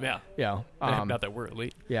 So yeah. Not that we're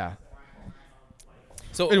elite. Yeah.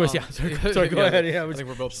 So, anyways, sorry, go ahead. Yeah, I think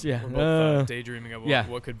we're both daydreaming of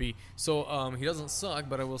what could be. So, he doesn't suck,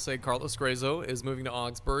 but I will say Carlos Grazo is moving to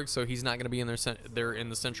Augsburg, so he's not going to be in there in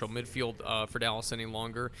the central midfield for Dallas any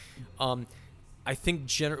longer. I think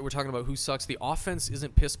we're talking about who sucks. The offense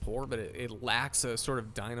isn't piss poor, but it lacks a sort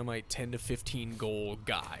of dynamite 10 to 15 goal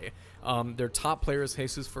guy. Their top player is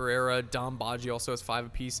Jesus Ferreira. Dom Baji also has 5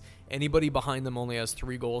 apiece. Anybody behind them only has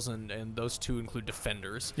 3 goals, and those 2 include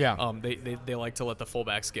defenders. Yeah. They like to let the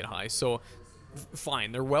fullbacks get high. So,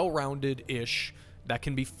 fine. They're well-rounded-ish. That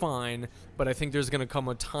can be fine, but I think there's going to come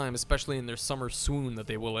a time, especially in their summer swoon that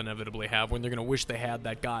they will inevitably have, when they're going to wish they had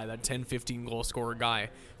that guy, that 10, 15 goal scorer guy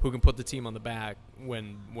who can put the team on the back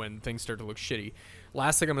when things start to look shitty.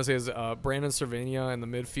 Last thing I'm going to say is Brandon Cervania in the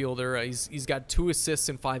midfielder. He's got 2 assists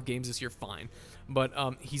in 5 games this year, fine. but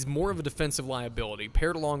he's more of a defensive liability.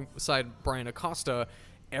 Paired alongside Brian Acosta,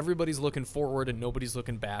 everybody's looking forward and nobody's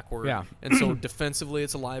looking backward. Yeah. And so defensively,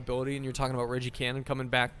 it's a liability. And you're talking about Reggie Cannon coming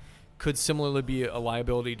back. Could similarly be a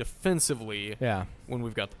liability defensively when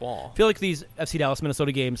we've got the ball. I feel like these FC Dallas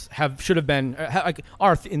Minnesota games should have been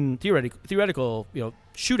are in theoretical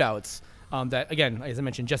shootouts. That again, as I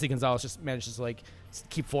mentioned, Jesse Gonzalez just manages to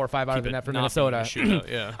keep 4 or 5 out of the net for Minnesota. Shootout,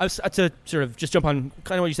 yeah. To sort of just jump on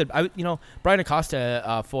kind of what you said. Brian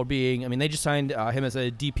Acosta for being. I mean, they just signed him as a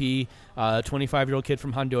DP, 25-year-old kid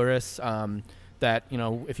from Honduras. That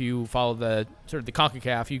if you follow the sort of the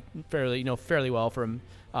CONCACAF, you fairly well from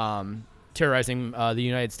terrorizing the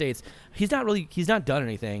United States. He's not done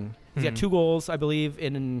anything. He's got 2 goals, I believe,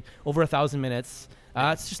 in over 1,000 minutes.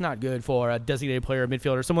 It's just not good for a designated player, a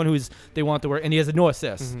midfielder, someone they want to work, and he has no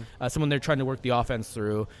assists. Someone they're trying to work the offense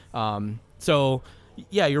through. So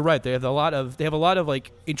yeah, you're right. They have a lot of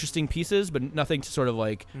interesting pieces, but nothing to sort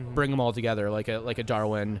of bring them all together like a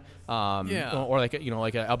Darwin, or like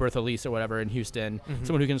a Alberto Lis or whatever in Houston.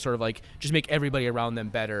 Someone who can sort of just make everybody around them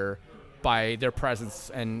better by their presence,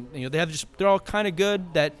 and they're all kind of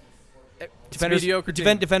good that. Defenders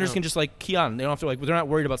can just key on. They don't have to they're not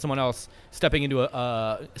worried about someone else stepping into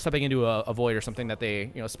a void or something that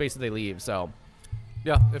they space that they leave. So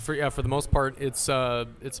for the most part it's a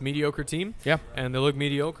mediocre team. Yeah, and they look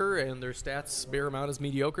mediocre, and their stats bear them out as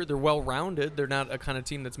mediocre. They're well rounded. They're not a kind of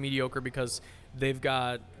team that's mediocre because they've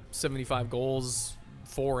got 75 goals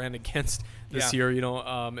for and against this year.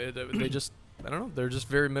 They just. I don't know. They're just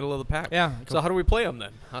very middle of the pack. Yeah. So how do we play them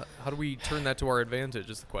then? How do we turn that to our advantage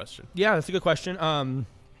is the question. Yeah, that's a good question. I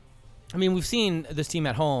mean, we've seen this team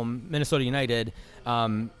at home, Minnesota United,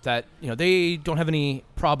 that they don't have any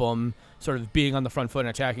problem sort of being on the front foot and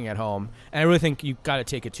attacking at home. And I really think you got to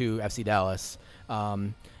take it to FC Dallas.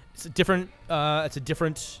 It's a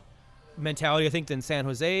different mentality, I think, than San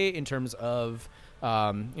Jose in terms of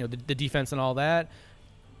the defense and all that.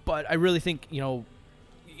 But I really think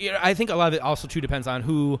I think a lot of it also too depends on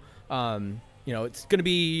who. It's going to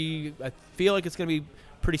be. I feel like it's going to be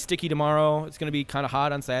pretty sticky tomorrow. It's going to be kind of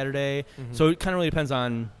hot on Saturday. So it kind of really depends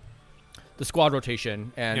on the squad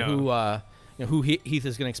rotation and who Heath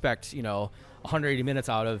is going to expect. 180 minutes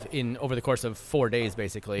out of over the course of 4 days,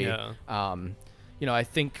 basically. Yeah. I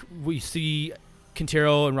think we see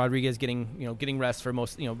Quintero and Rodriguez getting rest for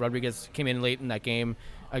most. Rodriguez came in late in that game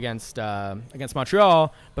against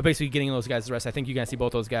Montreal, but basically getting those guys the rest. I think you're going to see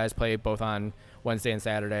both those guys play both on Wednesday and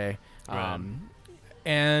Saturday. Right.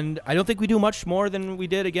 And I don't think we do much more than we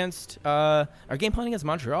did against our game plan against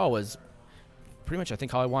Montreal was pretty much, I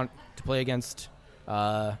think, how I want to play against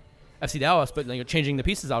FC Dallas, but changing the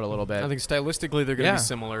pieces out a little bit. I think stylistically they're going to be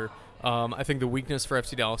similar. I think the weakness for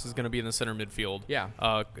FC Dallas is going to be in the center midfield. Yeah.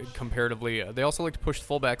 Comparatively, they also like to push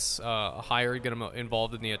fullbacks higher, get them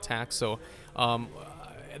involved in the attack. So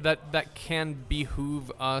that can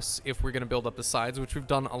behoove us if we're going to build up the sides, which we've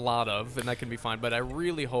done a lot of, and that can be fine. But I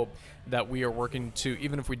really hope that we are working to,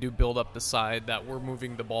 even if we do build up the side, that we're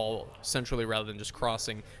moving the ball centrally rather than just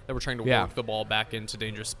crossing, that we're trying to work the ball back into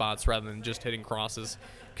dangerous spots rather than just hitting crosses.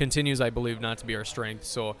 Continues, I believe, not to be our strength.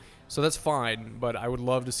 So that's fine, but I would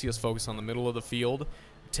love to see us focus on the middle of the field,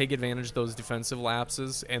 take advantage of those defensive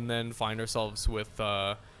lapses, and then find ourselves with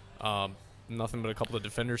nothing but a couple of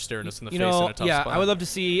defenders staring us in the face in a tough spot. I would love to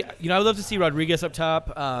see. I would love to see Rodriguez up top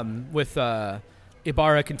with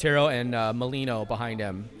Ibarra, Quintero, and Molino behind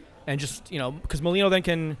him, and just because Molino then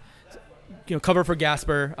can cover for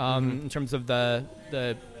Gasper in terms of the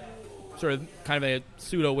sort of kind of a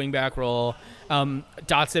pseudo wingback role.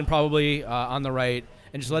 Dotson probably on the right,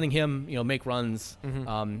 and just letting him make runs,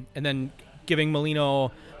 and then giving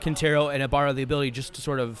Molino, Quintero, and Ibarra the ability just to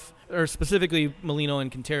sort of, or specifically Molino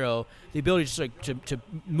and Quintero, the ability just to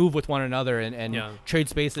move with one another and trade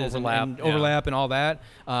spaces and overlap and all that.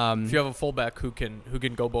 If you have a fullback who can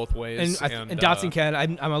go both ways, and Dotson can,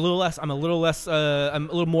 I'm a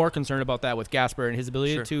little more concerned about that with Gasper and his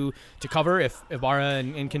ability to cover if Ibarra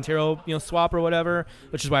and Quintero swap or whatever.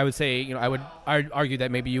 Which is why I would say I'd argue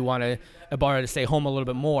that maybe you want Ibarra to stay home a little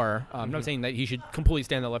bit more. I'm not saying that he should completely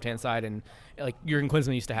stand on the left hand side and like Jurgen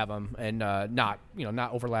Klinsmann used to have him and not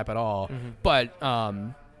overlap at all. But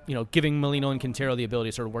giving Molino and Quintero the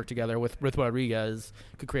ability to sort of work together with Rodriguez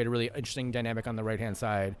could create a really interesting dynamic on the right hand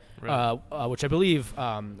side, which I believe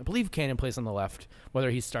Cannon plays on the left.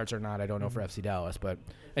 Whether he starts or not, I don't know for FC Dallas. But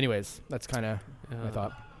anyways, that's kind of my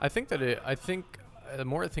thought. I think the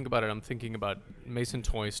more I think about it, I'm thinking about Mason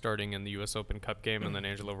Toy starting in the U.S. Open Cup game, and then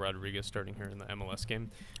Angelo Rodriguez starting here in the MLS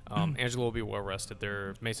game. Angelo will be well rested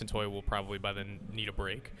there. Mason Toy will probably by then need a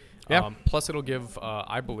break. Yeah. Plus, it'll give,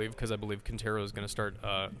 I believe Quintero is going to start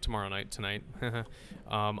tonight.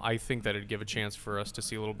 I think that it'd give a chance for us to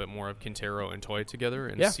see a little bit more of Quintero and Toy together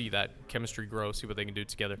and see that chemistry grow, see what they can do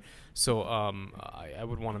together. So I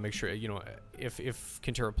would want to make sure, if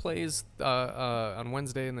Quintero plays on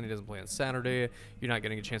Wednesday and then he doesn't play on Saturday, you're not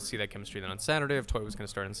getting a chance to see that chemistry then on Saturday. If Toy was going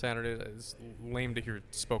to start on Saturday, it's lame to hear it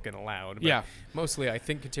spoken aloud. But mostly, I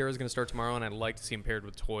think Quintero is going to start tomorrow, and I'd like to see him paired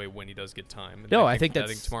with Toy when he does get time. And I think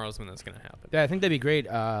tomorrow's when that's going to happen. Yeah, I think that'd be great.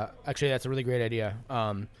 Actually, that's a really great idea.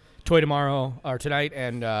 Toy tomorrow or tonight,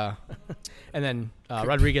 and then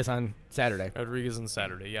Rodriguez on Saturday. Rodriguez on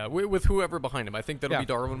Saturday, yeah, with whoever behind him. I think that'll be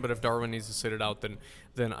Darwin, but if Darwin needs to sit it out,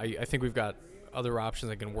 then I think we've got other options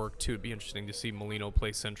that can work too. It'd be interesting to see Molino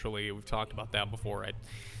play centrally. We've talked about that before.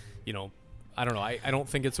 I don't know. I don't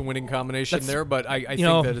think it's a winning combination there, but I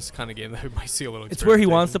think that it's the kind of game that we might see a little. It's where he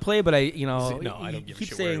wants to play, but I don't give a keep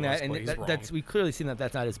shit saying where that, and that's we've clearly seen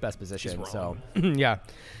that's not his best position. So yeah.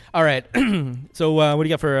 All right. So what do you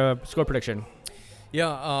got for a score prediction?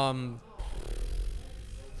 Yeah.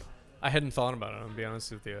 I hadn't thought about it. I'm gonna be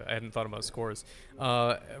honest with you. I hadn't thought about scores.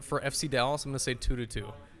 For FC Dallas, I'm gonna say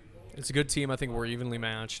 2-2. It's a good team. I think we're evenly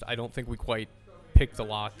matched. I don't think we quite pick the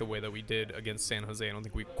lock the way that we did against San Jose. I don't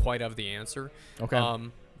think we quite have the answer. Okay.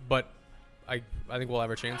 But I think we'll have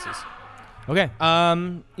our chances. Okay.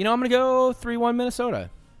 I'm gonna go 3-1 Minnesota.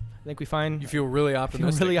 I think we find. You feel really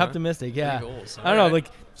optimistic. Really optimistic. Yeah. I don't know. Like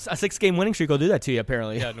a 6-game winning streak will do that to you.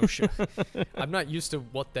 Apparently. Yeah. No shit. I'm not used to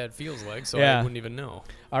what that feels like, so I wouldn't even know.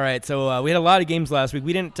 All right. So we had a lot of games last week.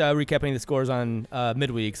 We didn't recap any of the scores on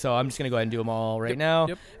midweek, so I'm just gonna go ahead and do them all right now.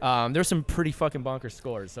 Yep. There's some pretty fucking bonkers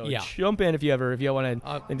scores. So jump in if you want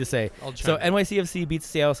anything to say. So NYCFC beats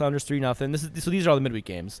the Seattle Sounders 3-0. So these are all the midweek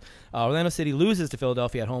games. Orlando City loses to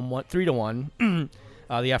Philadelphia at home 3-1.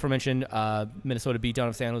 The aforementioned Minnesota beatdown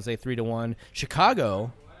of San Jose 3-1.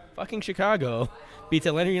 Chicago beats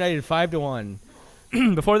Atlanta United 5-1.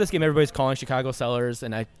 Before this game, everybody's calling Chicago sellers,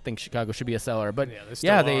 and I think Chicago should be a seller. But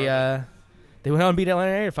they went out and beat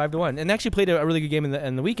Atlanta United 5-1, and they actually played a really good game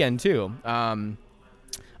in the weekend too. A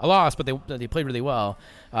loss, but they played really well.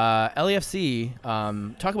 LAFC,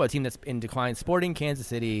 talk about a team that's in decline. Sporting Kansas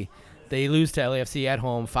City, they lose to LAFC at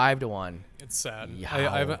home 5-1. It's sad.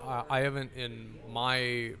 I haven't in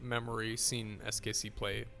my memory seen SKC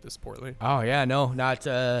play this poorly. Oh yeah, not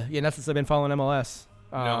since I've been following MLS.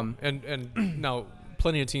 No, and now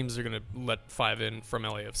plenty of teams are gonna let 5 in from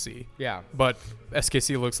LAFC. Yeah, but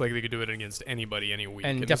SKC looks like they could do it against anybody any week.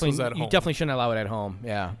 And definitely shouldn't allow it at home.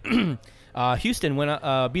 Yeah. Houston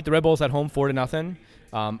beat the Red Bulls at home 4-0.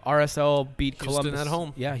 RSL beat Columbus at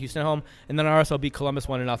home. Yeah, Houston at home, and then RSL beat Columbus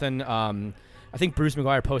 1-0. I think Bruce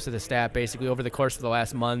McGuire posted a stat basically over the course of the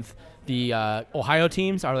last month. The Ohio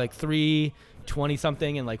teams are like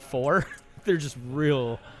 3-20-something and like 4. They're just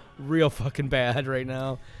real fucking bad right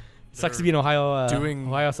now. Sucks to be an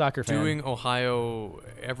Ohio soccer fan. Doing Ohio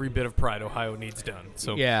every bit of pride Ohio needs done.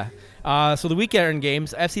 So yeah. So the weekend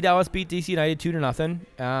games: FC Dallas beat DC United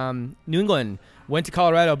 2-0. New England went to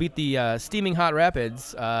Colorado, beat the steaming hot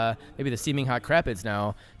Rapids, maybe the steaming hot Crapids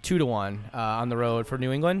now, 2-1 on the road for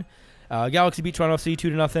New England. Galaxy beat Toronto FC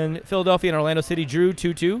 2-0. Philadelphia and Orlando City drew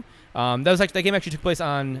 2-2. That game actually took place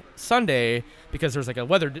on Sunday because there's a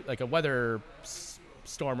weather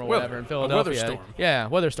storm or whatever in Philadelphia. A weather storm. Yeah,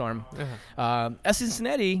 weather storm. SC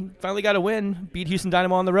Cincinnati finally got a win, beat Houston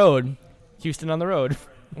Dynamo on the road. Houston on the road.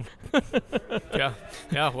 Yeah.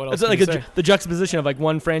 What else? It's like the juxtaposition of like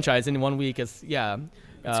one franchise in 1 week is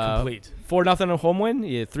it's complete. 4-0 home win,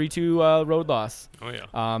 3-2 road loss. Oh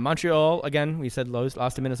yeah. Montreal again. We said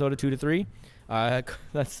lost to Minnesota 2-3.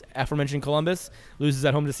 That's aforementioned Columbus loses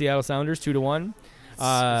at home to Seattle Sounders 2-1.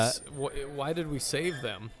 Why did we save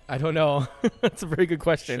them? I don't know. That's a very good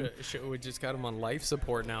question. We just got them on life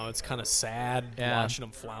support now. It's kind of sad watching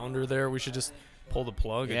them flounder there. We should just pull the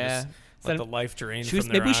plug and just let the life drain from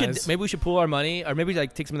their eyes. Maybe we should pool our money, or maybe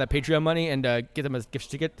take some of that Patreon money and get them a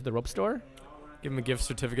gift ticket to the rope store. Give them a gift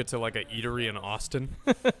certificate to like a eatery in Austin.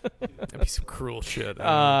 That'd be some cruel shit.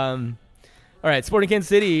 All right, Sporting Kansas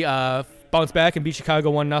City bounced back and beat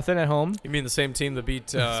Chicago 1-0 at home. You mean the same team that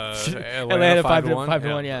beat Atlanta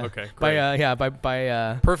 5-1? Yeah. Okay. Great.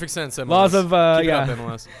 By perfect sense. MLS. Laws of Keep it up,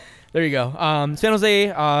 MLS. There you go. San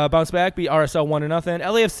Jose bounced back, beat RSL 1-0.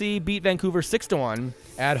 LAFC beat Vancouver 6-1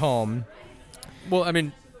 at home. Well, I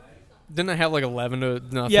mean, didn't I have like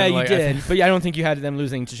 11-0? Yeah, you did. But I don't think you had them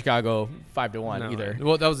losing to Chicago 5-1 either.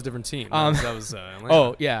 Well, that was a different team. That was Atlanta.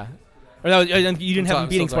 Oh yeah. Or you didn't have them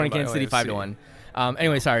beating Sporting Kansas City 5-1.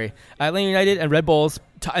 Anyway, sorry. Atlanta United and Red Bulls,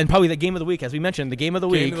 and probably the game of the week, as we mentioned, the game of the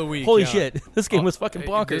week. Holy shit, this game was fucking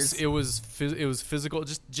bonkers. It was physical.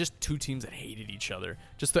 Just two teams that hated each other.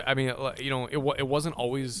 It wasn't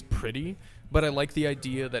always pretty, but I like the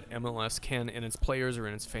idea that MLS can, and its players or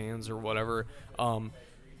in its fans or whatever,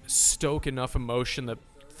 stoke enough emotion that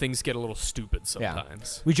things get a little stupid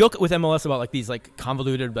sometimes. Yeah. We joke with MLS about like these like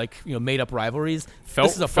convoluted made up rivalries.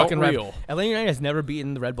 This is a fucking real. Atlanta United has never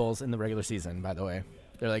beaten the Red Bulls in the regular season, by the way.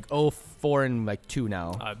 They're like 0-4 and 2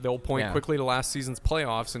 now. They'll point quickly to last season's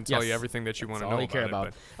playoffs and tell you everything that you want to know all you about care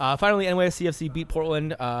about. Finally, NYCFC beat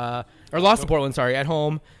Portland, or lost to Portland, at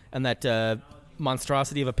home, and that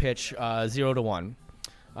monstrosity of a pitch, 0-1.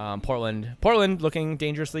 Portland looking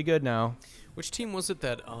dangerously good now. Which team was it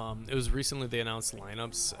that it was recently they announced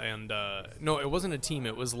lineups and no, it wasn't a team,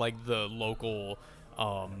 it was like the local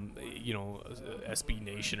SB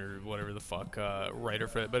Nation or whatever the fuck writer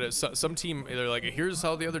for it, but it's some team, they're like, here's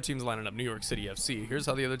how the other team's lining up, New York City FC, here's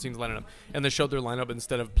how the other team's lining up, and they showed their lineup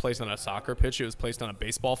instead of placed on a soccer pitch, it was placed on a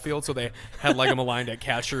baseball field, so they had like them aligned at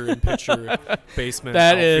catcher and pitcher, baseman.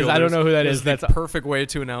 That is, I don't know who that is. That's the perfect way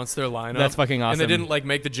to announce their lineup. That's fucking awesome. And they didn't like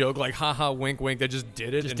make the joke like haha wink wink, they just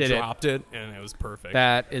did it dropped it, and it was perfect.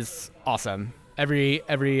 That is awesome. Every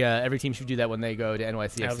team should do that when they go to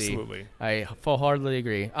NYCFC. Absolutely. I full-heartedly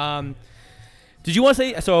agree. Did you want to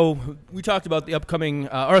say, so we talked about the upcoming,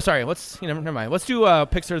 never mind. Let's do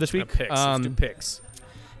picks for this week. Let's do picks.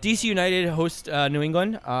 DC United host New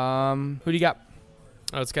England. Who do you got?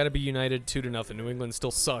 Oh, it's got to be United 2-0. New England still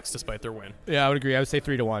sucks despite their win. Yeah, I would agree. I would say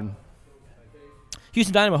 3-1.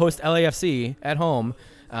 Houston Dynamo host LAFC at home.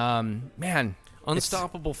 Man.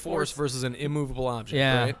 Unstoppable force versus an immovable object,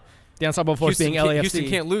 yeah. right? The unstoppable force being LAFC. Houston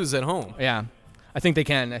can't lose at home. Yeah. I think they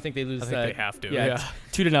can. I think they lose. I think they have to. Yeah.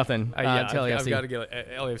 2-0 to LAFC. I've got to get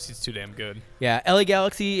LAFC's too damn good. Yeah. LA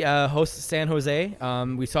Galaxy hosts San Jose.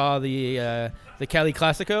 We saw the Cali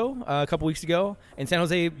Clasico a couple weeks ago, and San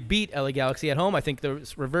Jose beat LA Galaxy at home. I think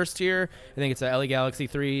it's reversed here. I think it's LA Galaxy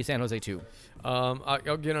 3, San Jose 2.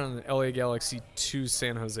 I'll get on LA Galaxy 2,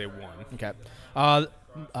 San Jose 1. Okay.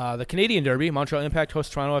 The Canadian Derby, Montreal Impact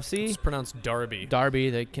hosts Toronto FC. It's pronounced Derby. Derby,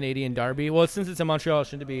 the Canadian Derby. Well, since it's in Montreal,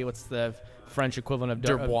 shouldn't it be, what's the French equivalent of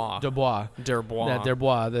Derbois? The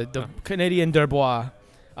Canadian Derbois.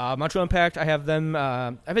 Montreal Impact, I have them,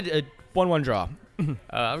 I've had a 1-1 draw.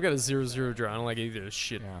 I've got a 0-0 draw. I don't like either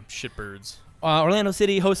shitbirds. Orlando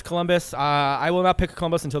City hosts Columbus. I will not pick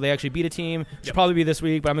Columbus until they actually beat a team. Should probably be this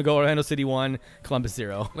week, but I'm going to go Orlando City 1, Columbus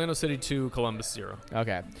 0. Orlando City 2, Columbus 0.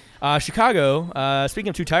 Okay. Chicago, speaking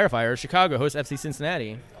of two tire fires, Chicago hosts FC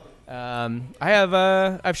Cincinnati. I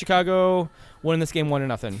have Chicago winning this game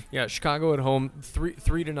 1-0. Yeah, Chicago at home,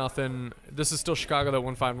 3-0. This is still Chicago that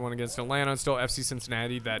won 5-1 against Atlanta. It's still FC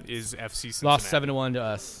Cincinnati that is FC Cincinnati. Lost 7-1 to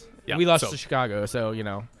us. Yeah, we lost to Chicago, so,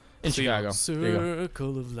 in Chicago.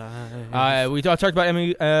 Circle of life. We talked about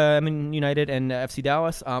United and FC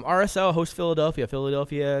Dallas. RSL hosts Philadelphia.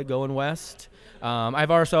 Philadelphia going west. I have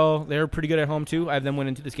RSL. They're pretty good at home, too. I have them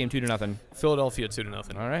winning this game 2-0. Philadelphia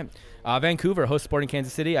 2-0. All right. Vancouver hosts Sporting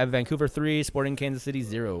Kansas City. I have Vancouver 3, Sporting Kansas City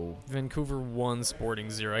 0. Vancouver 1,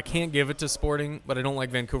 Sporting 0. I can't give it to Sporting, but I don't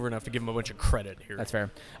like Vancouver enough to give them a bunch of credit here. That's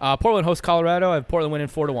fair. Portland hosts Colorado. I have Portland winning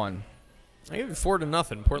 4-1. I give it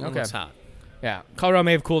 4-0. Portland looks hot. Yeah, Colorado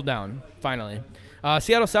may have cooled down, finally.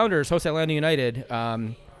 Seattle Sounders host Atlanta United.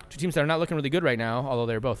 Two teams that are not looking really good right now, although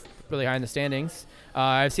they're both really high in the standings.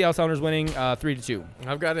 I have Seattle Sounders winning 3-2.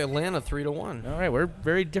 I've got Atlanta 3-1. All right, we're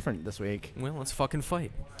very different this week. Well, let's fucking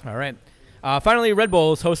fight. All right. Finally, Red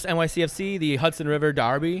Bulls host NYCFC, the Hudson River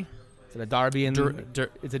Derby. Is it a derby in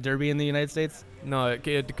it's a derby in the United States? No,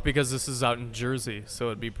 because this is out in Jersey, so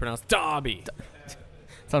it'd be pronounced Derby.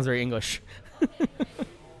 Sounds very English.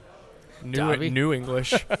 New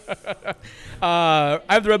English. I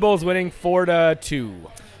have the Red Bulls winning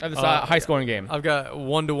 4-2. I have this high scoring game. I've got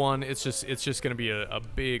 1-1. It's just gonna be a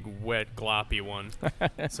big wet gloppy one.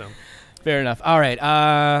 So fair enough. All right.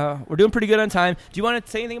 We're doing pretty good on time. Do you want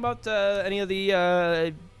to say anything about any of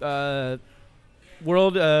the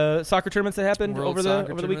world soccer tournaments that happened over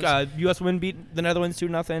the week? U.S. women beat the Netherlands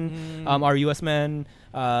 2-0. Our U.S. men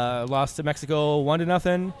lost to Mexico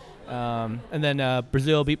 1-0. And then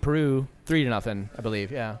Brazil beat Peru 3-0, I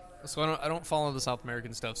believe. Yeah. So I don't follow the South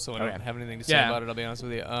American stuff, so I don't have anything to say about it. I'll be honest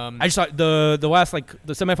with you. I just thought the last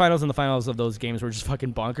the semifinals and the finals of those games were just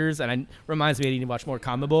fucking bonkers, and it reminds me I need to watch more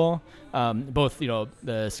CONMEBOL. Both the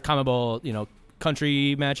CONMEBOL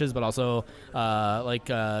country matches, but also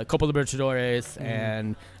Copa Libertadores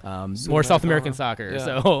and more South American soccer. Yeah.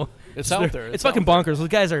 So it's out there. It's fucking bonkers. Those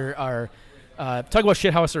guys are Talk about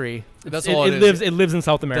shithousery. That's it, all it it is. lives. It lives in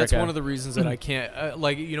South America. That's one of the reasons that I can't,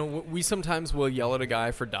 we sometimes will yell at a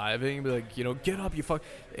guy for diving and be like, get up, you fuck.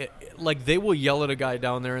 Like, they will yell at a guy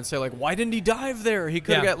down there and say, like, why didn't he dive there? He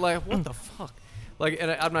could have got, like, what the fuck? Like,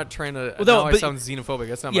 and I'm not trying to, I sound xenophobic.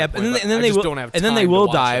 That's not my point. And then I just don't have time and then they will to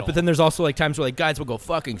watch dive. it But then there's also, like, times where, like, guys will go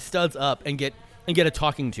fucking studs up and get a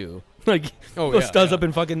talking to. Like, studs up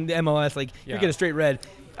in fucking the MLS. Like, you get a straight red.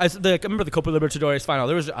 I remember the Copa Libertadores final.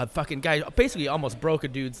 There was a fucking guy basically almost broke a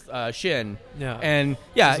dude's shin. Yeah. And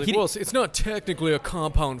it's not technically a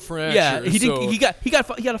compound fracture. Yeah, he got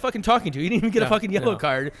a fucking talking to. He didn't even get a fucking yellow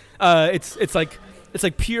card. It's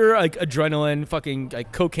like pure like adrenaline, fucking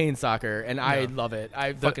like cocaine soccer, and I love it.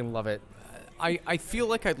 I fucking love it. I feel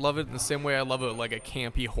like I'd love it in the same way I love it like a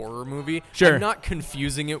campy horror movie. Sure. I'm not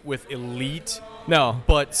confusing it with Elite. No.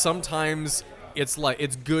 But sometimes it's like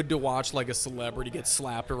it's good to watch like a celebrity get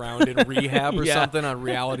slapped around in rehab or something on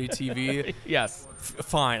reality TV. Yes.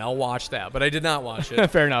 Fine, I'll watch that, but I did not watch it.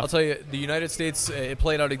 Fair enough. I'll tell you, the United States, it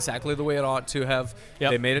played out exactly the way it ought to have.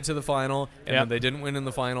 Yep. They made it to the final, and when they didn't win in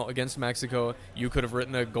the final against Mexico, you could have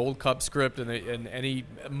written a Gold Cup script, and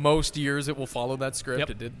most years it will follow that script. Yep.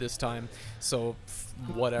 It did this time, so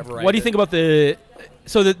whatever. What do you think about the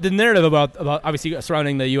narrative about obviously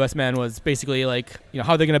surrounding the U.S. men was basically like,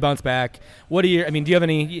 how they're going to bounce back? Do you have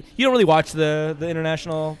any? You don't really watch the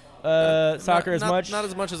international soccer as much? Not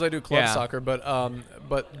as much as I do club soccer, but the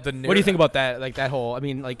what do you think about that? Like that whole, I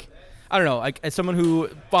don't know. Like as someone who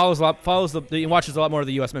watches a lot more of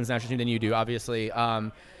the U.S. men's national team than you do, obviously.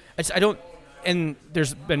 I don't. And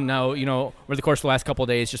there's been now, over the course of the last couple of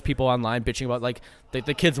days, just people online bitching about like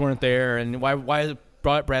the kids weren't there and why is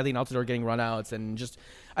Bradley and Altidore getting runouts and just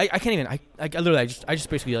I can't even I literally I just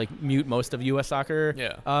basically like mute most of U.S. soccer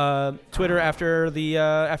Twitter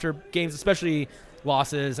after games, especially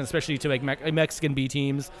losses, and especially to like Mexican B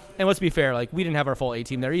teams. And let's be fair, like we didn't have our full A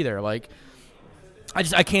team there either. Like I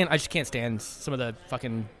just can't stand some of the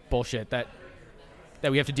fucking bullshit that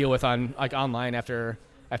we have to deal with on like online after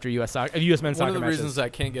U.S. men's soccer matches. One of the reasons I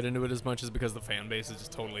can't get into it as much is because the fan base is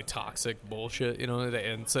just totally toxic bullshit,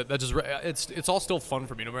 and so that just it's all still fun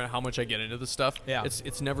for me no matter how much I get into this stuff. Yeah.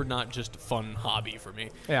 It's never not just a fun hobby for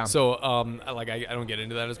me. Yeah. So I don't get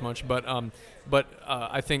into that as much, but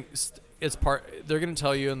I think it's part. They're going to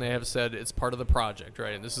tell you, and they have said it's part of the project,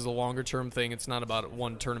 right? And this is a longer term thing. It's not about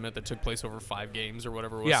one tournament that took place over 5 games or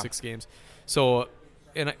whatever it was, 6 games. So.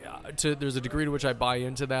 And there's a degree to which I buy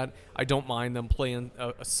into that. I don't mind them playing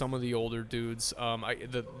some of the older dudes.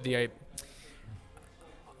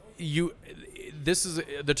 This is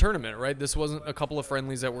the tournament, right? This wasn't a couple of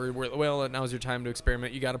friendlies that were well, now's your time to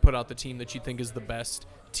experiment. You got to put out the team that you think is the best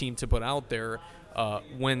team to put out there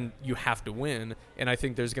when you have to win. And I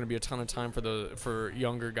think there's going to be a ton of time for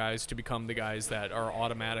younger guys to become the guys that are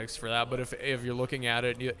automatics for that. But if you're looking at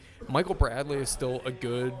it, Michael Bradley is still a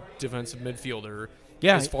good defensive midfielder.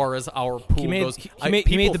 Yeah, as far as our pool goes, he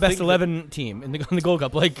made the best 11 team in the Gold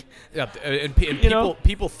Cup. Like, and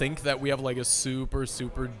people think that we have like a super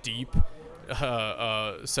deep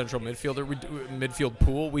central midfield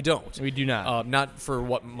pool. We don't. We do not. Not for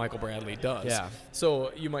what Michael Bradley does. Yeah.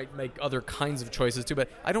 So you might make other kinds of choices too, but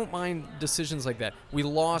I don't mind decisions like that. We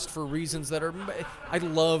lost for reasons that are. I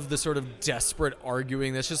love the sort of desperate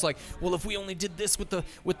arguing that's just like, well, if we only did this with the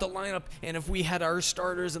lineup, and if we had our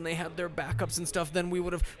starters and they had their backups and stuff, then we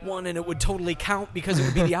would have won, and it would totally count because it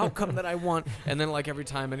would be the outcome that I want. And then like every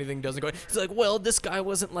time anything doesn't go, it's like, well, this guy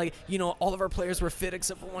wasn't like, all of our players were fit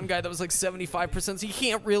except for one guy that was like 75%, so he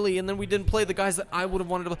can't really, and then we didn't play the guys that I would have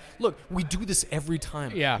wanted to play. Look, we do this every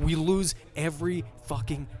time. Yeah. We lose every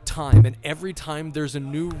fucking time, and every time there's a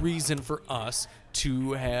new reason for us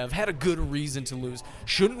to have had a good reason to lose.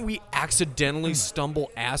 Shouldn't we accidentally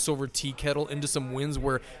stumble ass over tea kettle into some wins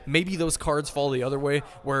where maybe those cards fall the other way,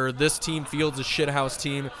 where this team fields a shithouse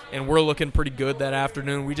team and we're looking pretty good that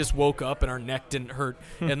afternoon, we just woke up and our neck didn't hurt,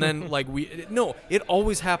 and then it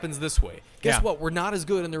always happens this way. Guess what? We're not as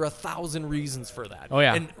good, and there are 1,000 reasons for that. Oh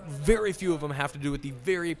yeah. And very few of them have to do with the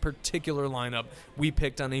very particular lineup we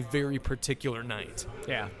picked on a very particular night.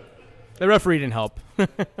 Yeah. The referee didn't help. Yeah,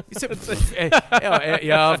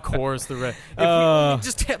 of course. If we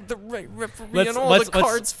just had the right referee and all the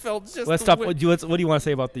cards fell just. Let's stop. What do you want to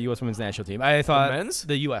say about the U.S. women's national team? I thought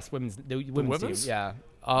the U.S. women's team. Yeah.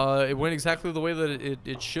 It went exactly the way that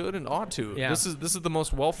it should and ought to. Yeah. This is the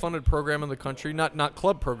most well-funded program in the country, not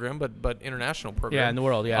club program, but international program. Yeah, in the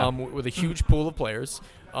world. Yeah. With a huge pool of players.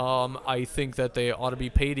 I think that they ought to be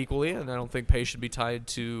paid equally, and I don't think pay should be tied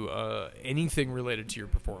to anything related to your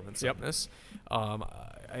performance in this.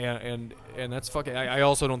 and that's fucking. I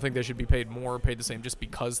also don't think they should be paid more, paid the same, just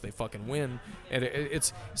because they fucking win. And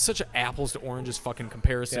it's such an apples to oranges fucking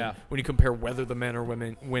comparison when you compare whether the men are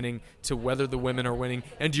winning to whether the women are winning.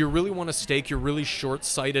 And do you really want to stake your really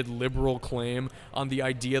short-sighted liberal claim on the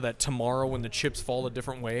idea that tomorrow, when the chips fall a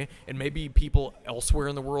different way, and maybe people elsewhere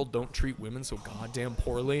in the world don't treat women so goddamn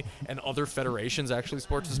poorly, and other federations actually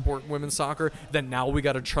support women's soccer, then now we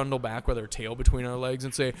got to trundle back with our tail between our legs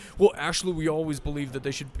and say, well, actually, we always believed that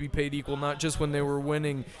they should be paid equal, not just when they were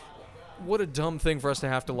winning. What a dumb thing for us to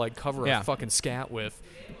have to like cover a fucking scat with.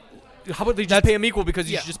 How about they just pay them equal because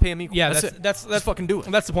you should just pay them equal? Yeah, that's fucking do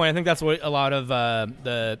it. That's the point. I think that's what a lot of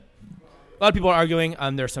people are arguing.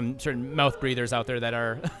 There's some certain mouth breathers out there that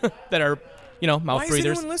are mouth Why breathers. Why is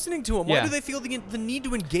anyone listening to him? Why do they feel the need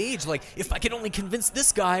to engage? Like, if I can only convince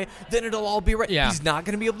this guy, then it'll all be right. Yeah. He's not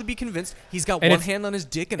going to be able to be convinced. He's got one hand on his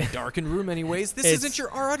dick in a darkened room anyways. This isn't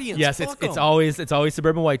your audience. Yes, it's always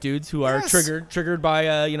suburban white dudes who are triggered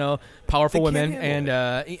by powerful women and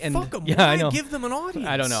fuck them. Yeah, Why I know. Give them an audience?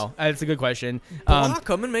 I don't know. It's a good question. Block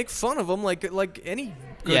them and make fun of them like any.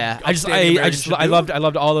 Good I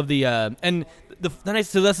loved all of the and.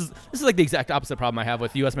 So this is like the exact opposite problem I have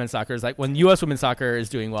with U.S. men's soccer. Is like when U.S. women's soccer is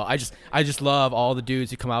doing well, I just love all the dudes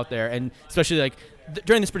who come out there, and especially like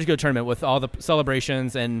during this particular tournament with all the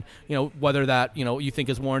celebrations and whether that you think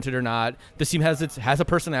is warranted or not. This team has a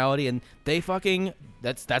personality, and they fucking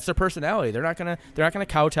that's their personality. They're not gonna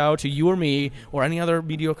kowtow to you or me or any other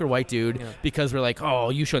mediocre white dude because we're like, oh,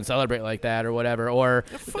 you shouldn't celebrate like that or whatever, or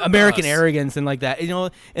American arrogance and like that.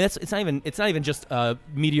 And it's not even just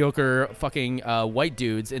mediocre fucking white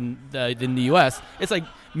dudes in the U.S. It's like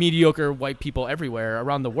mediocre white people everywhere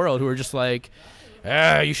around the world who are just like,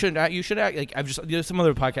 you shouldn't act like. There's some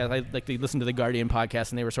other podcast they listened to the Guardian podcast,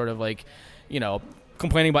 and they were sort of like,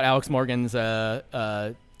 complaining about Alex Morgan's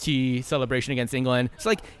tea celebration against England. It's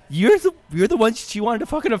like you're the one she wanted to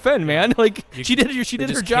fucking offend, man. Like she did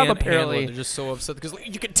her job apparently. They're just so upset because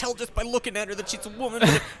you can tell just by looking at her that she's a woman.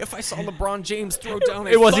 If I saw LeBron James throw down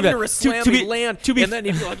a thunderous slam and land, and then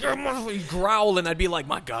he'd be like, he'd growl, and I'd be like,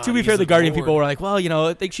 my God. To be fair, the Guardian people were like, well,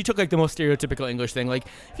 she took like the most stereotypical English thing. Like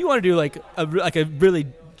if you want to do like a really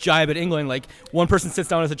jibe at England, like one person sits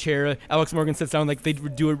down as a chair, Alex Morgan sits down, like they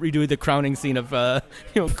redo the crowning scene of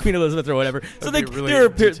Queen Elizabeth or whatever. So they were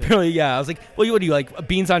apparently I was like, well, what do you like,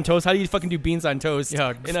 beans on toast? How do you fucking do beans on toast?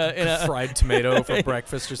 Yeah, in a fried tomato for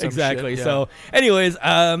breakfast or something. Exactly. Shit. Yeah. So, anyways,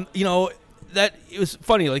 that it was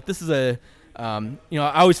funny. Like this is I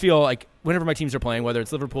always feel like whenever my teams are playing, whether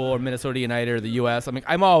it's Liverpool or Minnesota United or the U.S., I mean,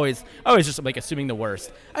 I'm always just like assuming the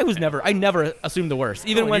worst. I never assumed the worst.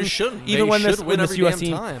 Even when this U.S.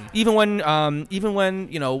 team, time. even when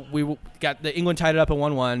we got the England tied it up at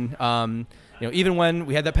 1-1. Even when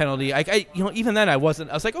we had that penalty, even then I was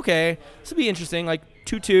like, okay, this would be interesting. Like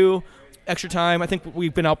 2-2. Extra time. I think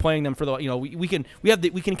we've been outplaying them for the. We can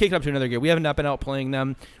kick it up to another gear. We haven't not been outplaying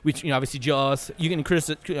them. We obviously jealous. You can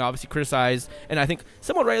criticize, and I think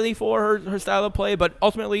somewhat rightly for her style of play. But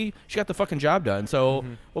ultimately, she got the fucking job done. So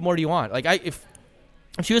what more do you want? Like if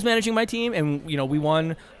she was managing my team and we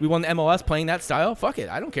won the MLS playing that style. Fuck it,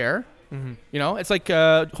 I don't care. It's like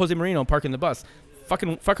Jose Mourinho parking the bus.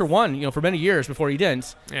 Fucker won for many years before he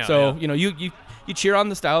didn't. Yeah, so you cheer on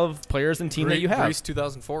the style of players and team that you have. Greece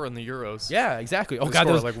 2004 in the Euros. Yeah, exactly. Oh god,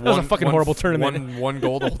 that was a fucking horrible tournament. One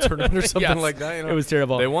goal the whole tournament or something like that. It was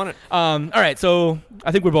terrible. They won it. All right, so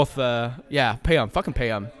I think we're both pay them. Fucking pay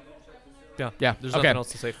them. Yeah. There's nothing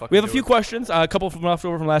else to say. We have a few questions. A couple from left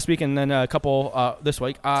over from last week, and then a couple this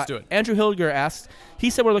week. Let's do it. Andrew Hilger asked. He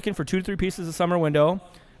said we're looking for 2 to 3 pieces a summer window.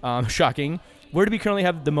 Shocking. Where do we currently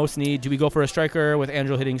have the most need? Do we go for a striker with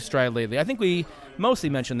Angelo hitting stride lately? I think we mostly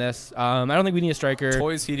mentioned this. I don't think we need a striker.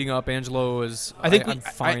 Toys heating up. Angelo is. I'm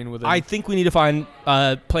fine with it. I think we need to find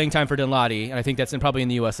playing time for Dinladi, and I think that's probably in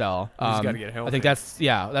the USL. He's got to get healthy. I think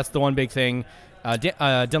that's the one big thing.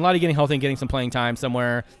 Dinladi getting healthy and getting some playing time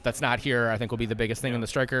somewhere that's not here, I think will be the biggest thing in the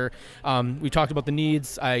striker. We talked about the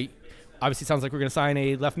needs. Obviously, sounds like we're going to sign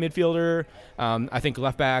a left midfielder. I think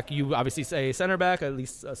left back. You obviously say center back, at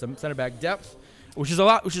least some center back depth, which is a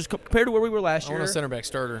lot. Which is compared to where we were last year. I want a center back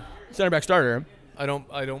starter. Center back starter. I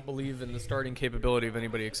don't believe in the starting capability of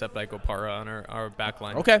anybody except Iko Para on our back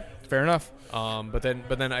line. Okay, fair enough. But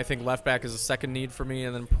then I think left back is a second need for me,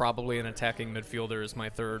 and then probably an attacking midfielder is my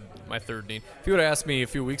third need. If you would have asked me a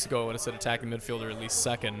few weeks ago, I would have said attacking midfielder at least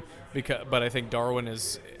second. But I think Darwin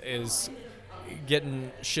is getting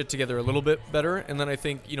shit together a little bit better, and then I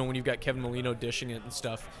think when you've got Kevin Molino dishing it and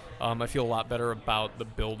stuff, I feel a lot better about the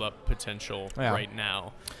build-up potential right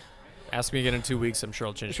now. Ask me again in 2 weeks, I'm sure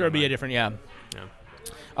I'll change. Sure, it'll be a different, yeah.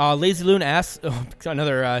 Lazy Loon asks,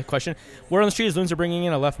 another question. Word on the street is Loons are bringing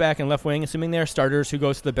in a left back and left wing, assuming they're starters. Who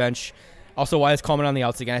goes to the bench? Also, why is Coleman on the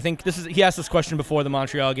outs again? I think he asked this question before the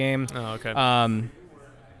Montreal game. Oh, okay.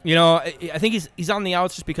 I think he's on the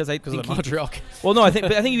outs just because I think of the Montreal game. Well, no, I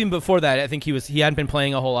think even before that, I think he hadn't been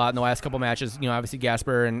playing a whole lot in the last couple matches. Obviously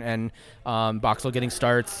Gasper and Boxall getting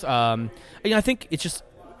starts. I think it's just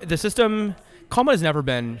the system. Coleman has never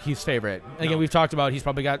been Heath's favorite. And again, we've talked about he's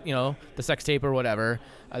probably got the sex tape or whatever.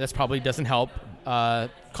 That's probably doesn't help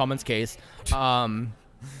Coleman's case.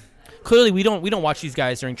 Clearly, we don't watch these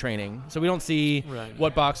guys during training, so we don't see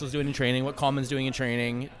what Boxall's doing in training, what Coleman's doing in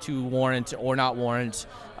training to warrant or not warrant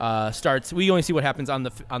starts. We only see what happens on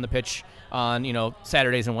the pitch on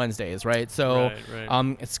Saturdays and Wednesdays, right? So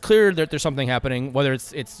it's clear that there's something happening. Whether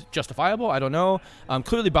it's justifiable, I don't know.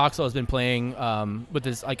 Clearly, Boxall has been playing with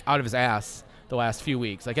this out of his ass the last few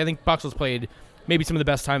weeks. I think Boxall's played maybe some of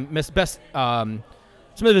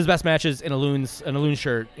his best matches in a Loons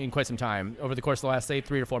shirt in quite some time over the course of the last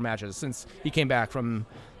 3 or 4 matches since he came back from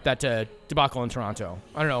that debacle in Toronto.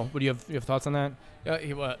 I don't know. Do you have thoughts on that?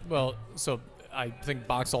 So I think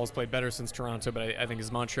Boxall has played better since Toronto, but I think his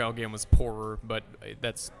Montreal game was poorer. But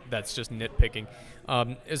that's just nitpicking.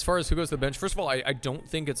 As far as who goes to the bench, first of all, I don't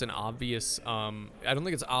think it's an obvious. I don't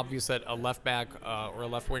think it's obvious that a left back or a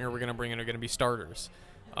left winger we're going to bring in are going to be starters.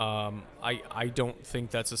 I don't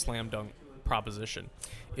think that's a slam dunk proposition.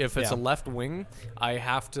 If it's a left wing, I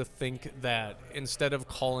have to think that instead of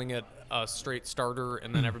calling it a straight starter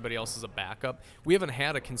and then everybody else is a backup, we haven't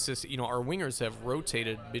had a consistent. Our wingers have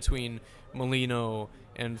rotated between Molino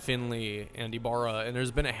and Finley and Ibarra, and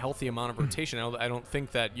there's been a healthy amount of rotation. I don't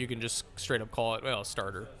think that you can just straight up call it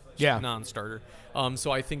starter. Non-starter.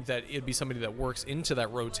 So I think that it'd be somebody that works into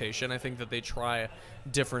that rotation. I think that they try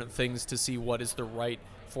different things to see what is the right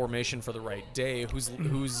formation for the right day,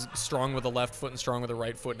 who's strong with the left foot and strong with the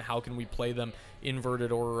right foot, and how can we play them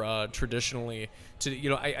inverted or traditionally.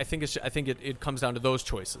 I think it comes down to those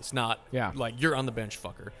choices, not like you're on the bench,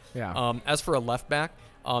 fucker. As for a left back,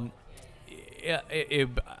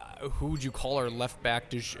 who would you call our left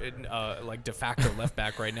back, de facto left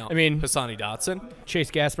back right now? Hassani Dotson,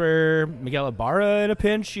 Chase Gasper, Miguel Ibarra in a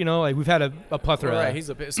pinch. We've had a plethora. Right,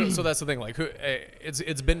 so that's the thing. Like,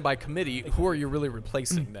 it's been by committee. Who are you really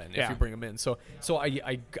replacing then if you bring him in? So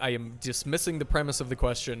I am dismissing the premise of the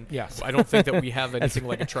question. Yes, I don't think that we have anything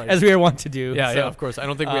like a try. As we are wont to do. Yeah, of course. I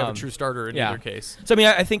don't think we have a true starter in either case. So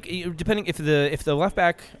I think depending if the left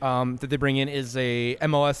back that they bring in is an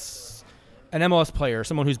MLS player,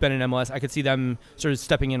 someone who's been in MLS, I could see them sort of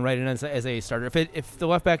stepping in right in as a starter. If the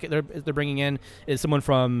left back they're bringing in is someone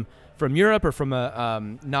from Europe or from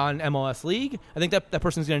a non-MLS league, I think that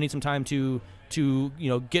person's going to need some time to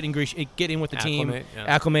get in with the team,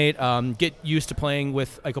 acclimate, get used to playing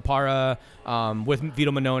with Opara, with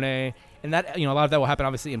Vito Manone. And that a lot of that will happen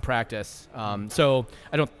obviously in practice. So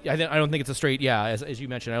I don't think it's a straight as you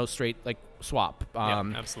mentioned, straight swap.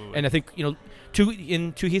 Absolutely. And I think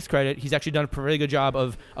to Heath's credit, he's actually done a pretty good job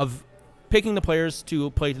of picking the players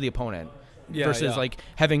to play to the opponent versus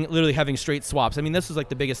having straight swaps. This is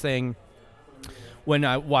the biggest thing when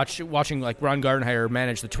I watching Ron Gardenhire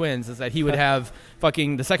manage the Twins is that he would have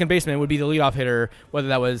the second baseman would be the leadoff hitter, whether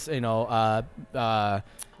that was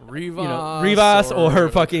Rivas or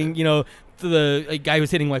the guy who's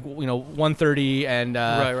hitting 130 and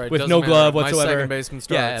with no glove whatsoever. My second baseman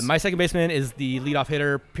starts. Yeah, my second baseman is the leadoff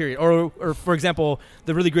hitter. Period. Or for example,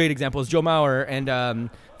 the really great example is Joe Mauer and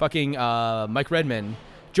Mike Redmond.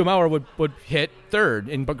 Joe Mauer would hit third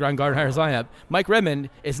in Ron Gardenhire's lineup. Mike Redmond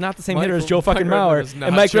is not the same hitter as Joe Mauer,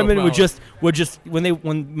 and Mike Redmond would just when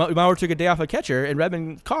Mauer took a day off a catcher and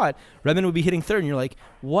Redmond caught, Redmond would be hitting third, and you're like,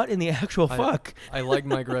 what in the actual fuck? I like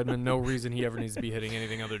Mike Redmond. No reason he ever needs to be hitting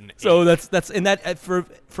anything other than. So that's and that for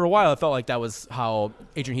a while it felt like that was how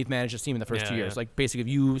Adrian Heath managed his team in the first 2 years. Basically,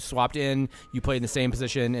 you swapped in, you played in the same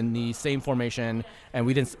position in the same formation, and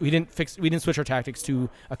we didn't switch our tactics to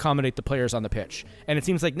accommodate the players on the pitch. And it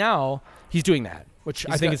seems like now he's doing that, which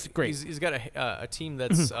I think is great. He's got a team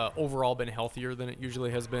that's overall been healthier than it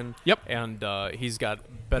usually has been. Yep. And he's got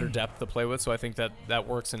better depth to play with, so I think that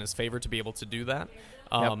works in his favor to be able to do that.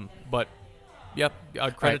 But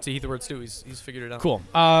credit to Heath Edwards too. He's figured it out. Cool.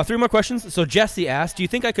 3 more questions. So Jesse asked, do you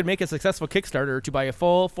think I could make a successful Kickstarter to buy a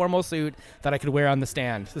full formal suit that I could wear on the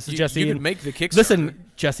stand? This is Jesse. You could make the Kickstarter.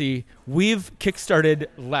 Listen, Jesse, we've kickstarted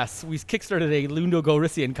less. We kickstarted a Lundo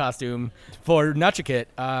Gorissian costume for Nachikit,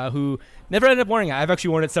 who never ended up wearing it. I've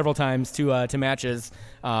actually worn it several times to matches.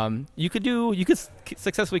 You could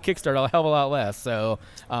successfully kickstart a hell of a lot less. So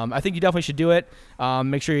I think you definitely should do it.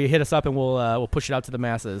 Make sure you hit us up and we'll push it out to the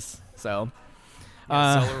masses. So.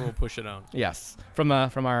 Seller will push it out. Yes, from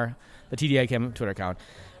the TDI Cam Twitter account.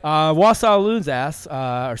 Wausau Loons asks,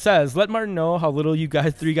 or says, let Martin know how little you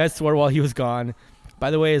three guys swore while he was gone. By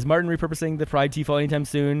the way, is Martin repurposing the Pride Tifo anytime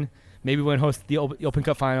soon? Maybe when host the Open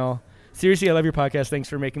Cup final. Seriously, I love your podcast. Thanks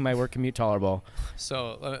for making my work commute tolerable.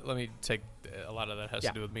 So let me take a lot of that has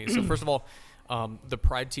to do with me. So first of all, the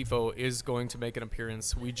Pride Tifo is going to make an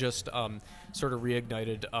appearance. We just sort of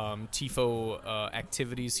reignited Tifo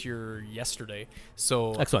activities here yesterday.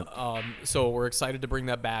 So excellent. So we're excited to bring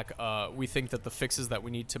that back. We think that the fixes that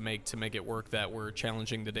we need to make it work that were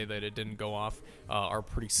challenging the day that it didn't go off are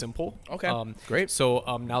pretty simple. Okay, great.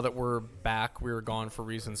 So now that we're back, we were gone for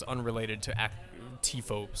reasons unrelated to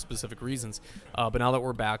Tifo specific reasons, but now that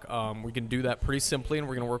we're back, we can do that pretty simply, and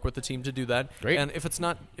we're going to work with the team to do that. Great. And if it's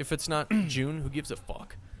not June, who gives a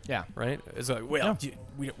fuck? Yeah. Right. It's like, well,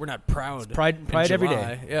 we're not proud. It's Pride every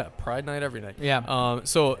day. Yeah, Pride Night every night. Yeah.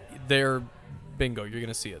 So they're bingo. You're going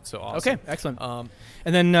to see it. So awesome. Okay. Excellent. And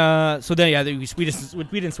then we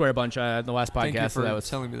didn't swear a bunch in the last podcast. Thank you for so that was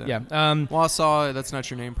telling me that. Yeah. Wausau, that's not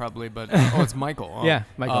your name probably, but it's Michael. Yeah,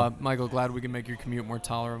 Michael. Michael, glad we can make your commute more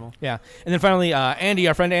tolerable. Yeah. And then finally, Andy,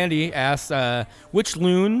 our friend Andy, asks, which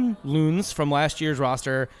loons from last year's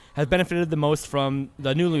roster have benefited the most from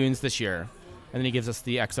the new loons this year? And then he gives us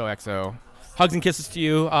the XOXO. Hugs and kisses to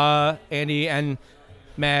you, Andy and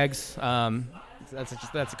Mags.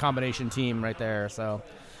 That's a combination team right there. So,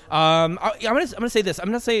 I'm gonna say this. I'm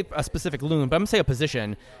gonna say a specific loon, but I'm gonna say a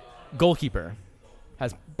position. Goalkeeper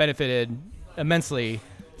has benefited immensely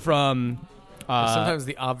from. Sometimes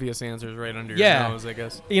the obvious answer is right under your nose, I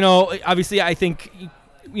guess. Obviously, I think.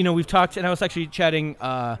 We've talked, and I was actually chatting.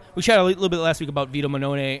 We chatted a little bit last week about Vito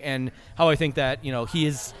Manone and how I think that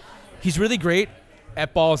he's really great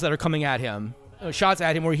at balls that are coming at him, shots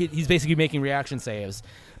at him where he's basically making reaction saves.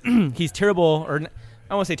 He's terrible, or I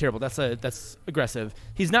don't want to say terrible. That's aggressive.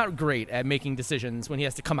 He's not great at making decisions when he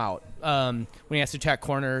has to come out, when he has to attack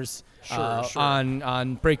corners,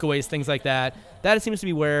 on breakaways, things like that. That seems to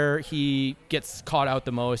be where he gets caught out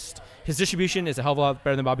the most. His distribution is a hell of a lot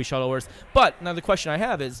better than Bobby Shuttleworth's. But now the question I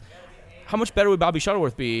have is, how much better would Bobby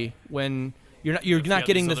Shuttleworth be when you're not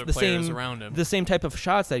getting the same type of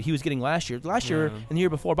shots that he was getting last year? Last year and the year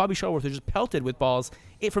before, Bobby Shuttleworth was just pelted with balls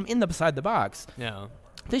from beside the box. Yeah.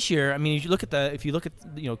 This year, I mean, if you look at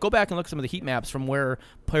go back and look at some of the heat maps from where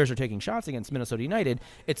players are taking shots against Minnesota United.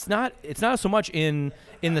 It's not so much in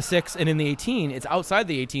the 6 and in the 18. It's outside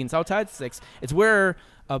the 18. It's outside the 6. It's where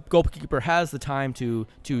a goalkeeper has the time to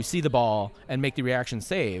see the ball and make the reaction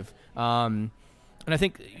save. And I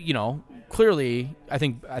think clearly, I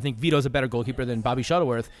think Vito's a better goalkeeper than Bobby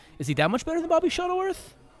Shuttleworth. Is he that much better than Bobby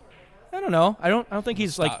Shuttleworth? I don't know. I don't think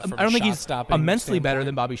he's immensely better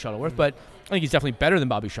than Bobby Shuttleworth, but I think he's definitely better than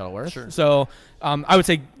Bobby Shuttleworth. Sure. So I would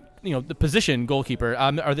say the position goalkeeper.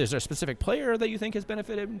 Is there a specific player that you think has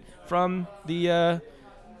benefited from the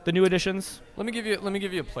new additions? Let me give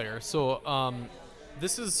you a player. So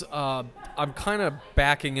this is I'm kind of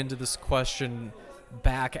backing into this question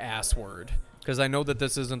back-assward because I know that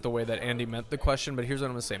this isn't the way that Andy meant the question, but here's what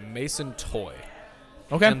I'm going to say. Mason Toye.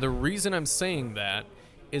 Okay. And the reason I'm saying that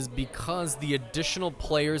is because the additional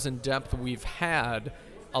players in depth we've had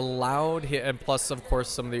allowed him, and plus, of course,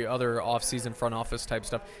 some of the other off-season front office type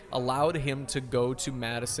stuff, allowed him to go to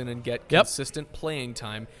Madison and get consistent playing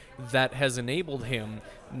time that has enabled him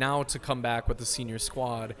now to come back with the senior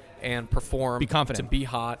squad and perform. Be confident. To be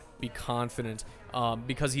hot, be confident.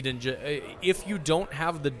 Because he didn't. If you don't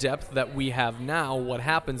have the depth that we have now, what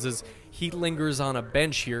happens is he lingers on a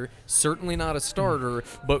bench here. Certainly not a starter,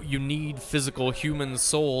 but you need physical human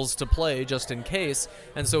souls to play just in case.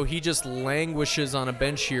 And so he just languishes on a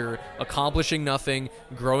bench here, accomplishing nothing,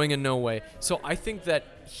 growing in no way. So I think that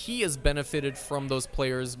he has benefited from those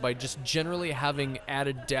players by just generally having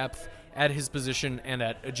added depth at his position and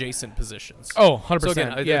at adjacent positions. Oh, 100%. So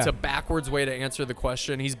again, it's a backwards way to answer the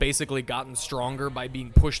question. He's basically gotten stronger by being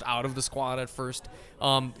pushed out of the squad at first,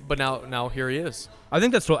 but now here he is. I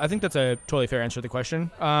think that's a totally fair answer to the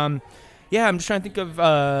question. I'm just trying to think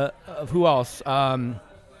of who else.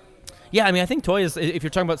 I think Toye is. If you're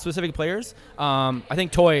talking about specific players, I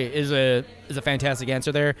think Toye is a fantastic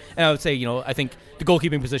answer there. And I would say, I think the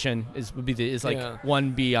goalkeeping position is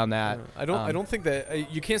 1B on that. I don't think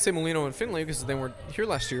that you can't say Molino and Finlay because they weren't here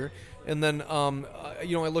last year. And then I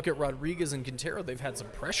look at Rodriguez and Quintero. They've had some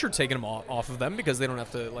pressure taken them off of them because they don't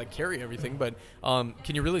have to carry everything. But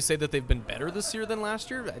can you really say that they've been better this year than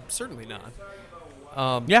last year? Certainly not.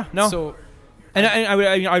 No. So. And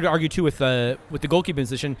I would argue too with the goalkeeping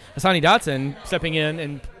position, Hassani Dotson stepping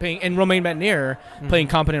in and Romain Metnier playing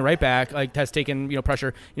competent right back has taken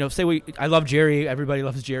pressure. I love Jerry. Everybody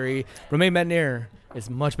loves Jerry. Romain Metnier is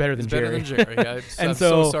much better than It's Jerry. better than Jerry. I'm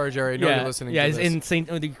so sorry, Jerry. I know you're listening to yeah, this. it's in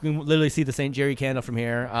St. You can literally see the St. Jerry candle from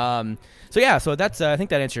here. So that's I think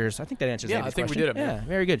that answers. Yeah, Andy's I think we question. did it, man. Yeah,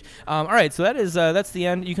 very good. All right, so that's the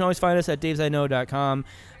end. You can always find us at davesiknow.com,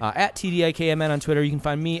 at TDIKMN on Twitter. You can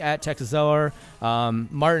find me at Texas Zeller,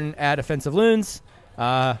 Martin at Offensive Loons.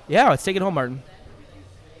 Let's take it home, Martin.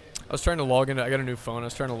 I was trying to log into. I got a new phone. I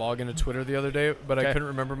was trying to log into Twitter the other day, but I Okay. couldn't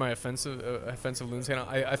remember my offensive loons handle.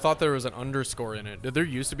 I thought there was an underscore in it. Did there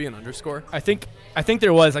used to be an underscore? I think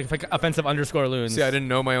there was like offensive underscore loons. See, I didn't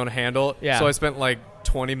know my own handle. Yeah. So I spent like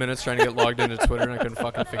 20 minutes trying to get logged into Twitter, and I couldn't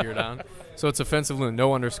fucking figure it out. So it's offensive loon,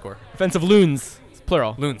 no underscore. Offensive loons, it's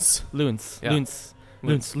plural. Loons. Loons. Yeah. Loons.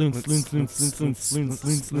 Loons. Loons. Loons. Loons. Loons. Loons.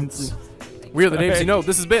 Loons. Loons. We are the Daves Okay. you know.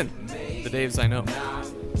 This has been the Daves I know.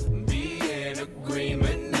 Be in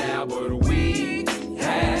agreement now, but we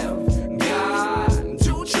have got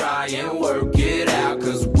to try and work it out,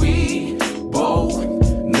 'cause we both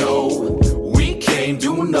know we can't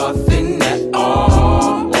do nothing at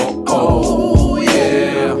all. Oh,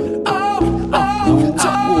 yeah.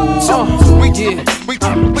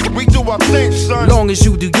 We do our thing, son. Long as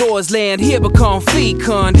you do yours, land here become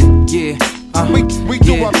fecund. Yeah. We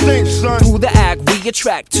do our thing, son. Through the act, we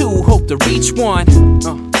attract two, hope to reach one.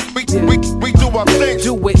 We do our thing.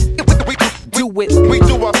 Do it. Do it. We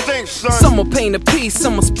do our thing, son. Some will paint a piece,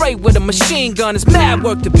 some will spray with a machine gun. It's mad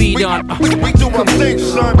work to be done. We do our thing,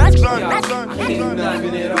 son. Can't do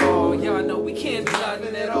nothing at all. Y'all know we can't do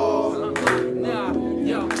nothing at all.